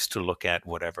nice to look at,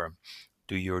 whatever.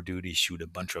 Do your duty, shoot a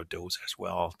bunch of does as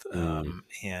well.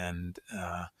 And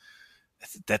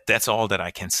that's all that I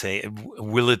can say.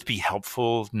 Will it be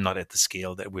helpful? Not at the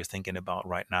scale that we're thinking about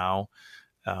right now.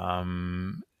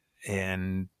 And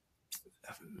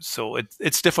so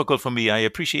it's difficult for me. I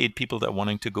appreciate people that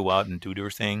wanting to go out and do their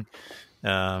thing.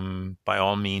 By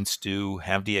all means, do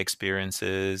have the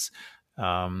experiences.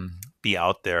 Be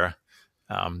out there.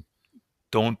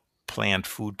 Don't plant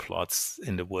food plots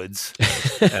in the woods.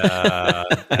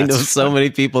 I know so many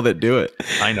people that do it.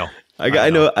 I know.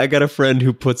 I got a friend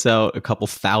who puts out a couple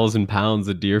 1,000 pounds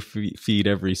of deer feed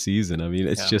every season. I mean,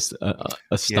 it's just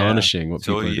astonishing what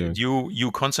people are doing.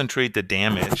 You concentrate the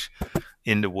damage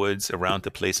in the woods around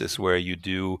the places where you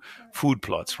do food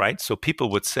plots, right? So people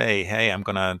would say, hey,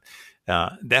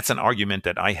 that's an argument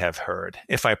that I have heard.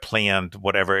 If I plant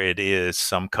whatever it is,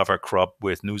 some cover crop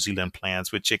with New Zealand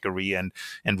plants, with chicory and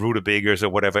rutabagas or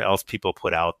whatever else people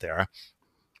put out there,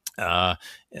 then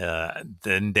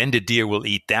the deer will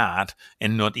eat that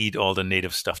and not eat all the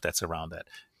native stuff that's around it.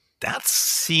 That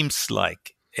seems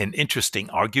like an interesting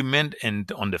argument, and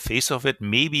on the face of it,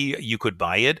 maybe you could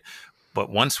buy it. But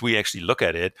once we actually look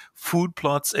at it, food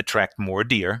plots attract more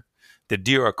deer. The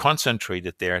deer are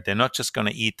concentrated there. They're not just going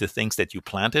to eat the things that you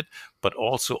planted, but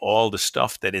also all the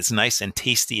stuff that is nice and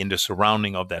tasty in the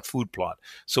surrounding of that food plot.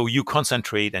 So you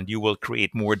concentrate, and you will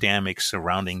create more damage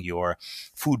surrounding your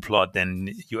food plot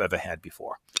than you ever had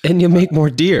before. And you make more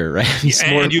deer, right?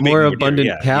 More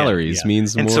abundant calories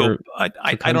means more. And so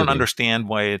I don't understand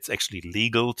why it's actually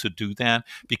legal to do that,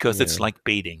 because it's like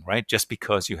baiting, right? Just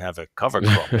because you have a cover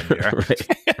crop in there,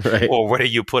 right. or whether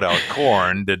you put out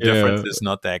corn, the difference is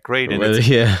not that great. And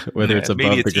whether it's above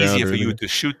maybe the ground, easier for you to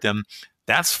shoot them.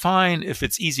 That's fine if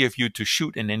it's easier for you to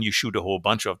shoot, and then you shoot a whole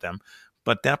bunch of them.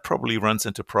 But that probably runs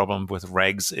into problem with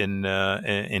regs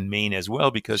in Maine as well,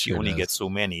 because you only get so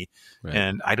many. Right.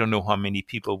 And I don't know how many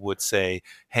people would say,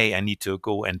 hey, I need to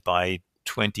go and buy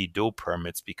 20 doe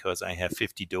permits because I have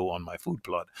 50 doe on my food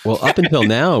plot. Well, up until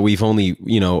now, we've only,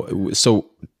 so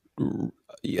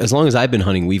as long as I've been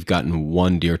hunting, we've gotten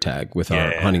one deer tag with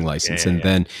our hunting license.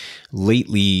 Then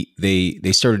lately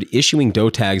they started issuing doe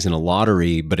tags in a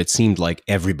lottery, but it seemed like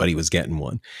everybody was getting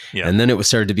one. Yeah. And then it was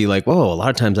started to be like, whoa, a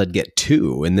lot of times I'd get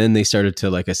two. And then they started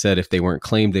to, like I said, if they weren't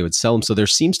claimed, they would sell them. So there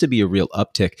seems to be a real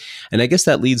uptick. And I guess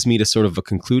that leads me to sort of a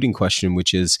concluding question,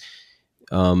 which is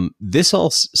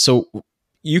so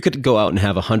you could go out and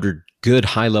have 100 good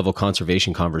high level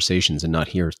conservation conversations and not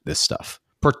hear this stuff.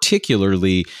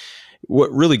 particularly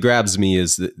what really grabs me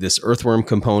is this earthworm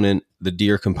component, the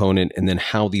deer component, and then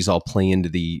how these all play into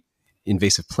the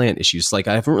invasive plant issues. Like,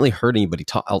 I haven't really heard anybody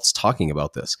else talking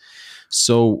about this.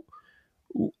 So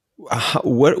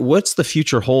what's the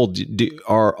future hold?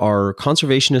 Are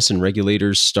conservationists and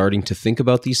regulators starting to think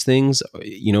about these things?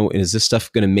 And is this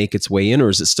stuff going to make its way in, or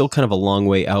is it still kind of a long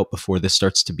way out before this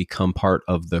starts to become part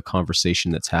of the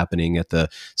conversation that's happening at the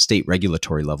state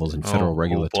regulatory levels and federal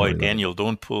regulatory levels? Daniel,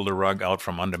 don't pull the rug out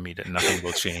from under me that nothing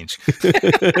will change.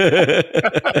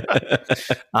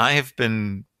 I have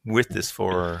been with this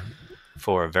for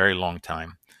a very long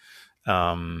time.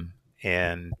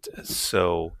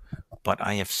 But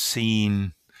I have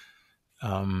seen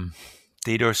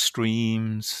data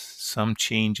streams, some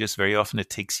changes. Very often it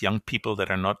takes young people that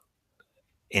are not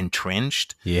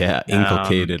entrenched. Yeah,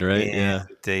 inculcated, right? Yeah.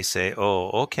 They say,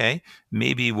 oh, okay,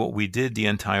 maybe what we did the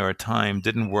entire time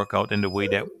didn't work out in the way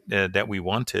that we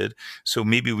wanted. So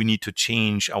maybe we need to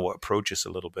change our approaches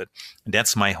a little bit. And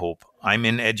that's my hope. I'm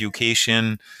in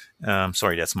education.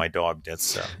 Sorry, that's my dog.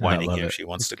 That's whining here. She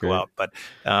wants to go out. But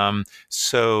I'm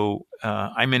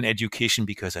in education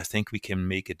because I think we can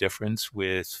make a difference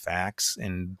with facts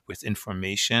and with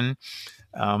information.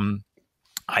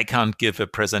 I can't give a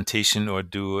presentation or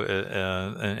do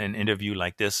an interview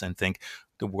like this and think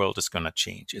the world is going to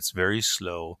change. It's very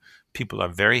slow. People are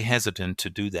very hesitant to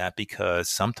do that because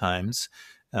sometimes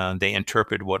they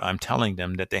interpret what I'm telling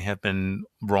them that they have been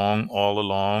wrong all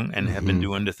along and have been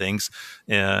doing the things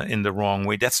in the wrong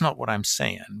way. That's not what I'm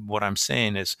saying. What I'm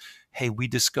saying is, hey, we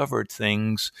discovered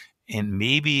things and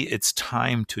maybe it's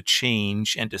time to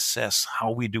change and assess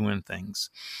how we're doing things.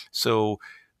 So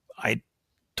I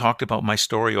talked about my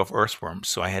story of earthworms.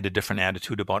 So I had a different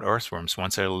attitude about earthworms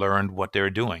once I learned what they're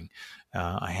doing.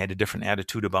 I had a different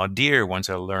attitude about deer once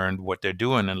I learned what they're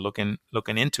doing and looking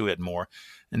into it more.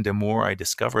 And the more I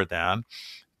discover that,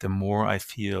 the more I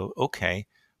feel, okay,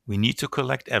 we need to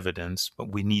collect evidence, but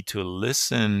we need to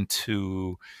listen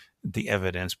to the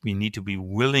evidence. We need to be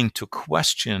willing to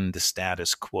question the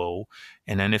status quo.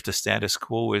 And then if the status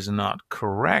quo is not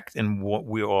correct in what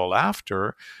we're all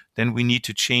after, then we need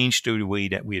to change the way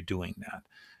that we're doing that.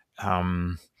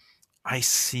 I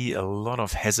see a lot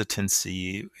of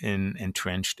hesitancy in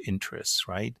entrenched interests,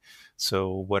 right?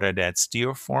 So whether that's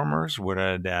deer farmers,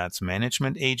 whether that's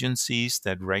management agencies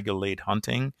that regulate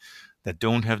hunting, that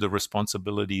don't have the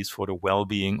responsibilities for the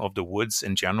well-being of the woods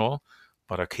in general,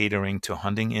 but are catering to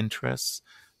hunting interests,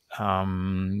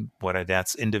 whether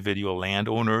that's individual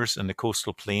landowners in the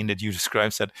coastal plain that you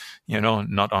described, said,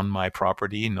 not on my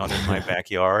property, not in my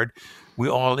backyard.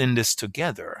 We're all in this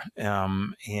together.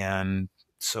 And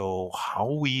so how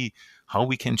we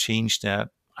can change that,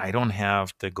 I don't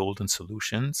have the golden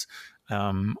solutions.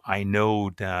 I know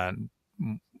that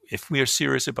if we are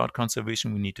serious about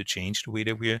conservation, we need to change the way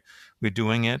that we're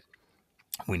doing it.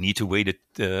 We need to we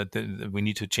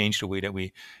need to change the way that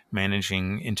we're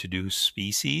managing introduced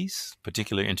species,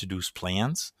 particularly introduced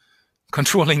plants.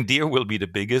 Controlling deer will be the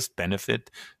biggest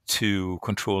benefit to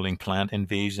controlling plant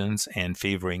invasions and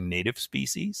favoring native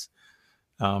species.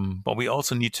 But we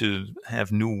also need to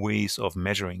have new ways of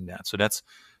measuring that. So that's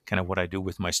kind of what I do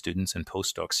with my students and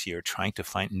postdocs here, trying to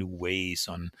find new ways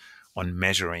on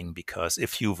measuring, because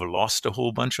if you've lost a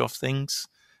whole bunch of things,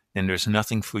 then there's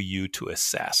nothing for you to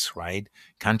assess, right?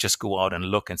 Can't just go out and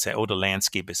look and say, oh, the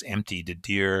landscape is empty. The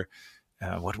deer,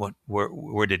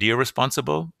 were the deer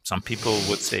responsible? Some people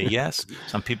would say yes.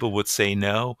 Some people would say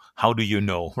no. How do you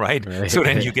know, right? So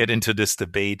then you get into this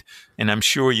debate, and I'm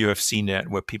sure you have seen that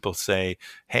where people say,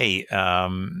 hey,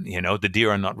 the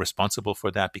deer are not responsible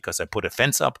for that because I put a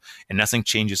fence up and nothing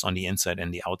changes on the inside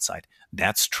and the outside.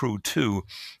 That's true too.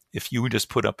 If you just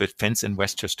put up a fence in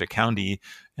Westchester County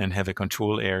and have a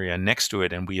control area next to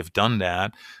it, and we have done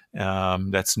that,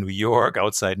 that's New York,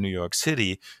 outside New York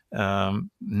City,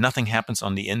 nothing happens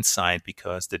on the inside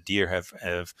because the deer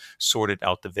have sorted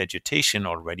out the vegetation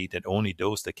already, that only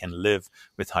those that can live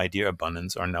with high deer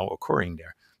abundance are now occurring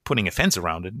there. Putting a fence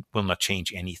around it will not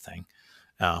change anything.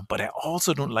 But I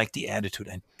also don't like the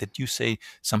attitude that you say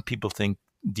some people think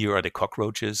deer are the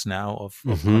cockroaches now of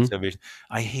conservation.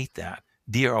 I hate that.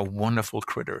 Deer are wonderful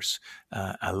critters.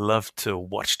 I love to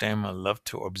watch them. I love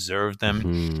to observe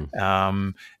them.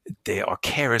 They are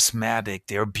charismatic.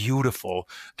 They're beautiful.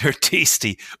 They're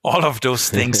tasty. All of those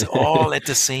things all at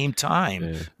the same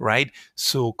time, right?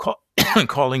 So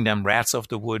calling them rats of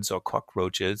the woods or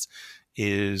cockroaches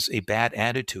is a bad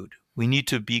attitude. We need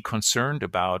to be concerned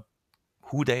about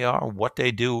who they are, what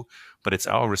they do, but it's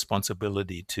our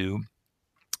responsibility to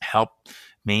help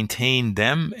maintain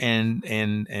them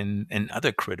and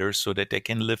other critters so that they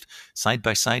can live side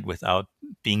by side without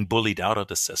being bullied out of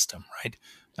the system, right?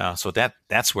 So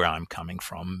that's where I'm coming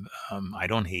from. I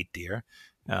don't hate deer.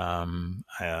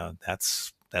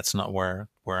 That's not where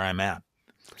I'm at.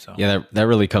 So. Yeah, that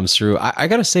really comes through. I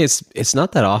got to say, it's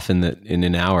not that often that in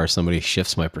an hour somebody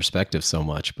shifts my perspective so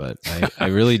much, but I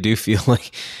really do feel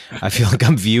like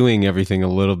I'm viewing everything a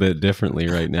little bit differently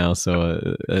right now.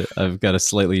 So I've got a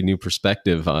slightly new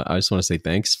perspective. I just want to say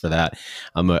thanks for that.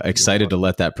 I'm excited to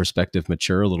let that perspective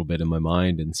mature a little bit in my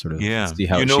mind and sort of see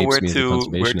how it shapes me as a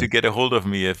conservationist. Where to get a hold of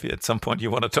me if at some point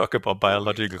you want to talk about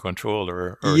biological control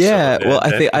or yeah. Well,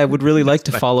 I think I would really like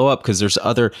to follow up because there's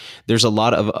a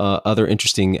lot of other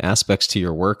interesting aspects to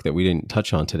your work that we didn't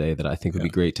touch on today that I think would be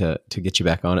great to get you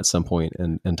back on at some point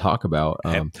and talk about.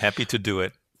 Happy to do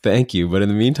it. Thank you. But in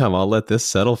the meantime, I'll let this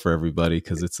settle for everybody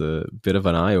because it's a bit of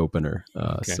an eye opener.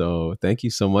 So thank you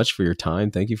so much for your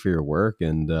time. Thank you for your work.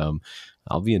 And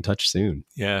I'll be in touch soon.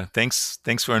 Yeah. Thanks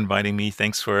for inviting me.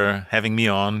 Thanks for having me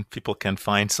on. People can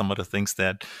find some of the things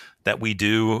that we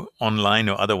do online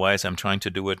or otherwise. I'm trying to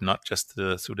do it not just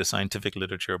through the scientific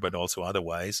literature, but also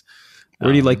otherwise.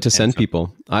 Where do you like to send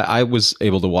people? I was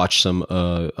able to watch some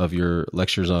of your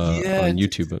lectures on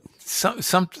YouTube.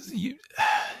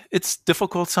 It's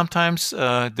difficult sometimes.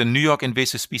 The New York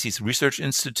Invasive Species Research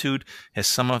Institute has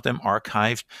some of them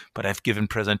archived, but I've given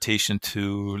presentation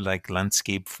to like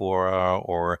Landscape Flora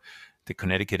or the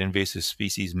Connecticut Invasive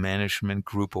Species Management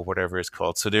Group or whatever it's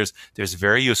called. So there's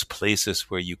various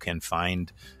places where you can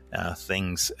find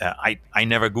things. I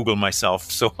never Google myself,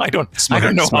 so I don't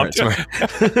know how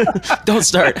to. Don't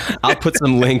start. I'll put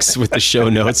some links with the show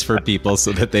notes for people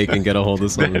so that they can get a hold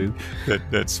of something.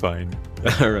 That's fine.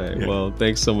 All right. Yeah. Well,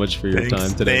 thanks so much for your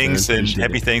time today. Thanks, and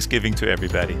happy Thanksgiving to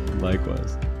everybody.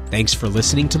 Likewise. Thanks for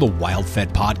listening to the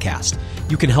WildFed podcast.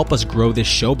 You can help us grow this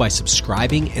show by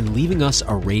subscribing and leaving us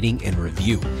a rating and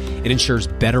review. It ensures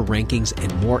better rankings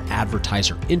and more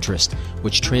advertiser interest,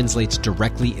 which translates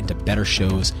directly into better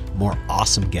shows, more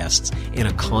awesome guests, and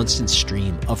a constant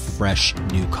stream of fresh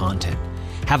new content.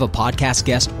 Have a podcast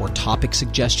guest or topic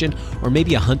suggestion, or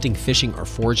maybe a hunting, fishing, or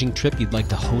foraging trip you'd like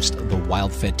to host the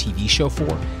WildFed TV show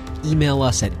for? Email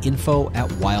us at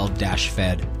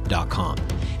info@wild-fed.com.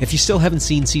 If you still haven't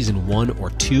seen season 1 or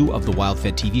 2 of the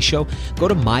WildFed TV show, go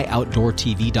to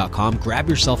myoutdoortv.com, grab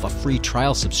yourself a free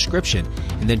trial subscription,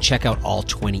 and then check out all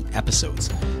 20 episodes.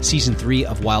 Season 3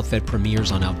 of WildFed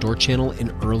premieres on Outdoor Channel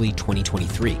in early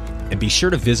 2023. And be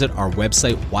sure to visit our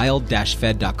website,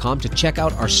 wild-fed.com, to check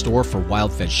out our store for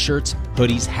WildFed shirts,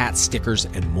 hoodies, hats, stickers,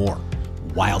 and more.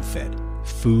 WildFed.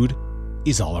 Food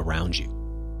is all around you.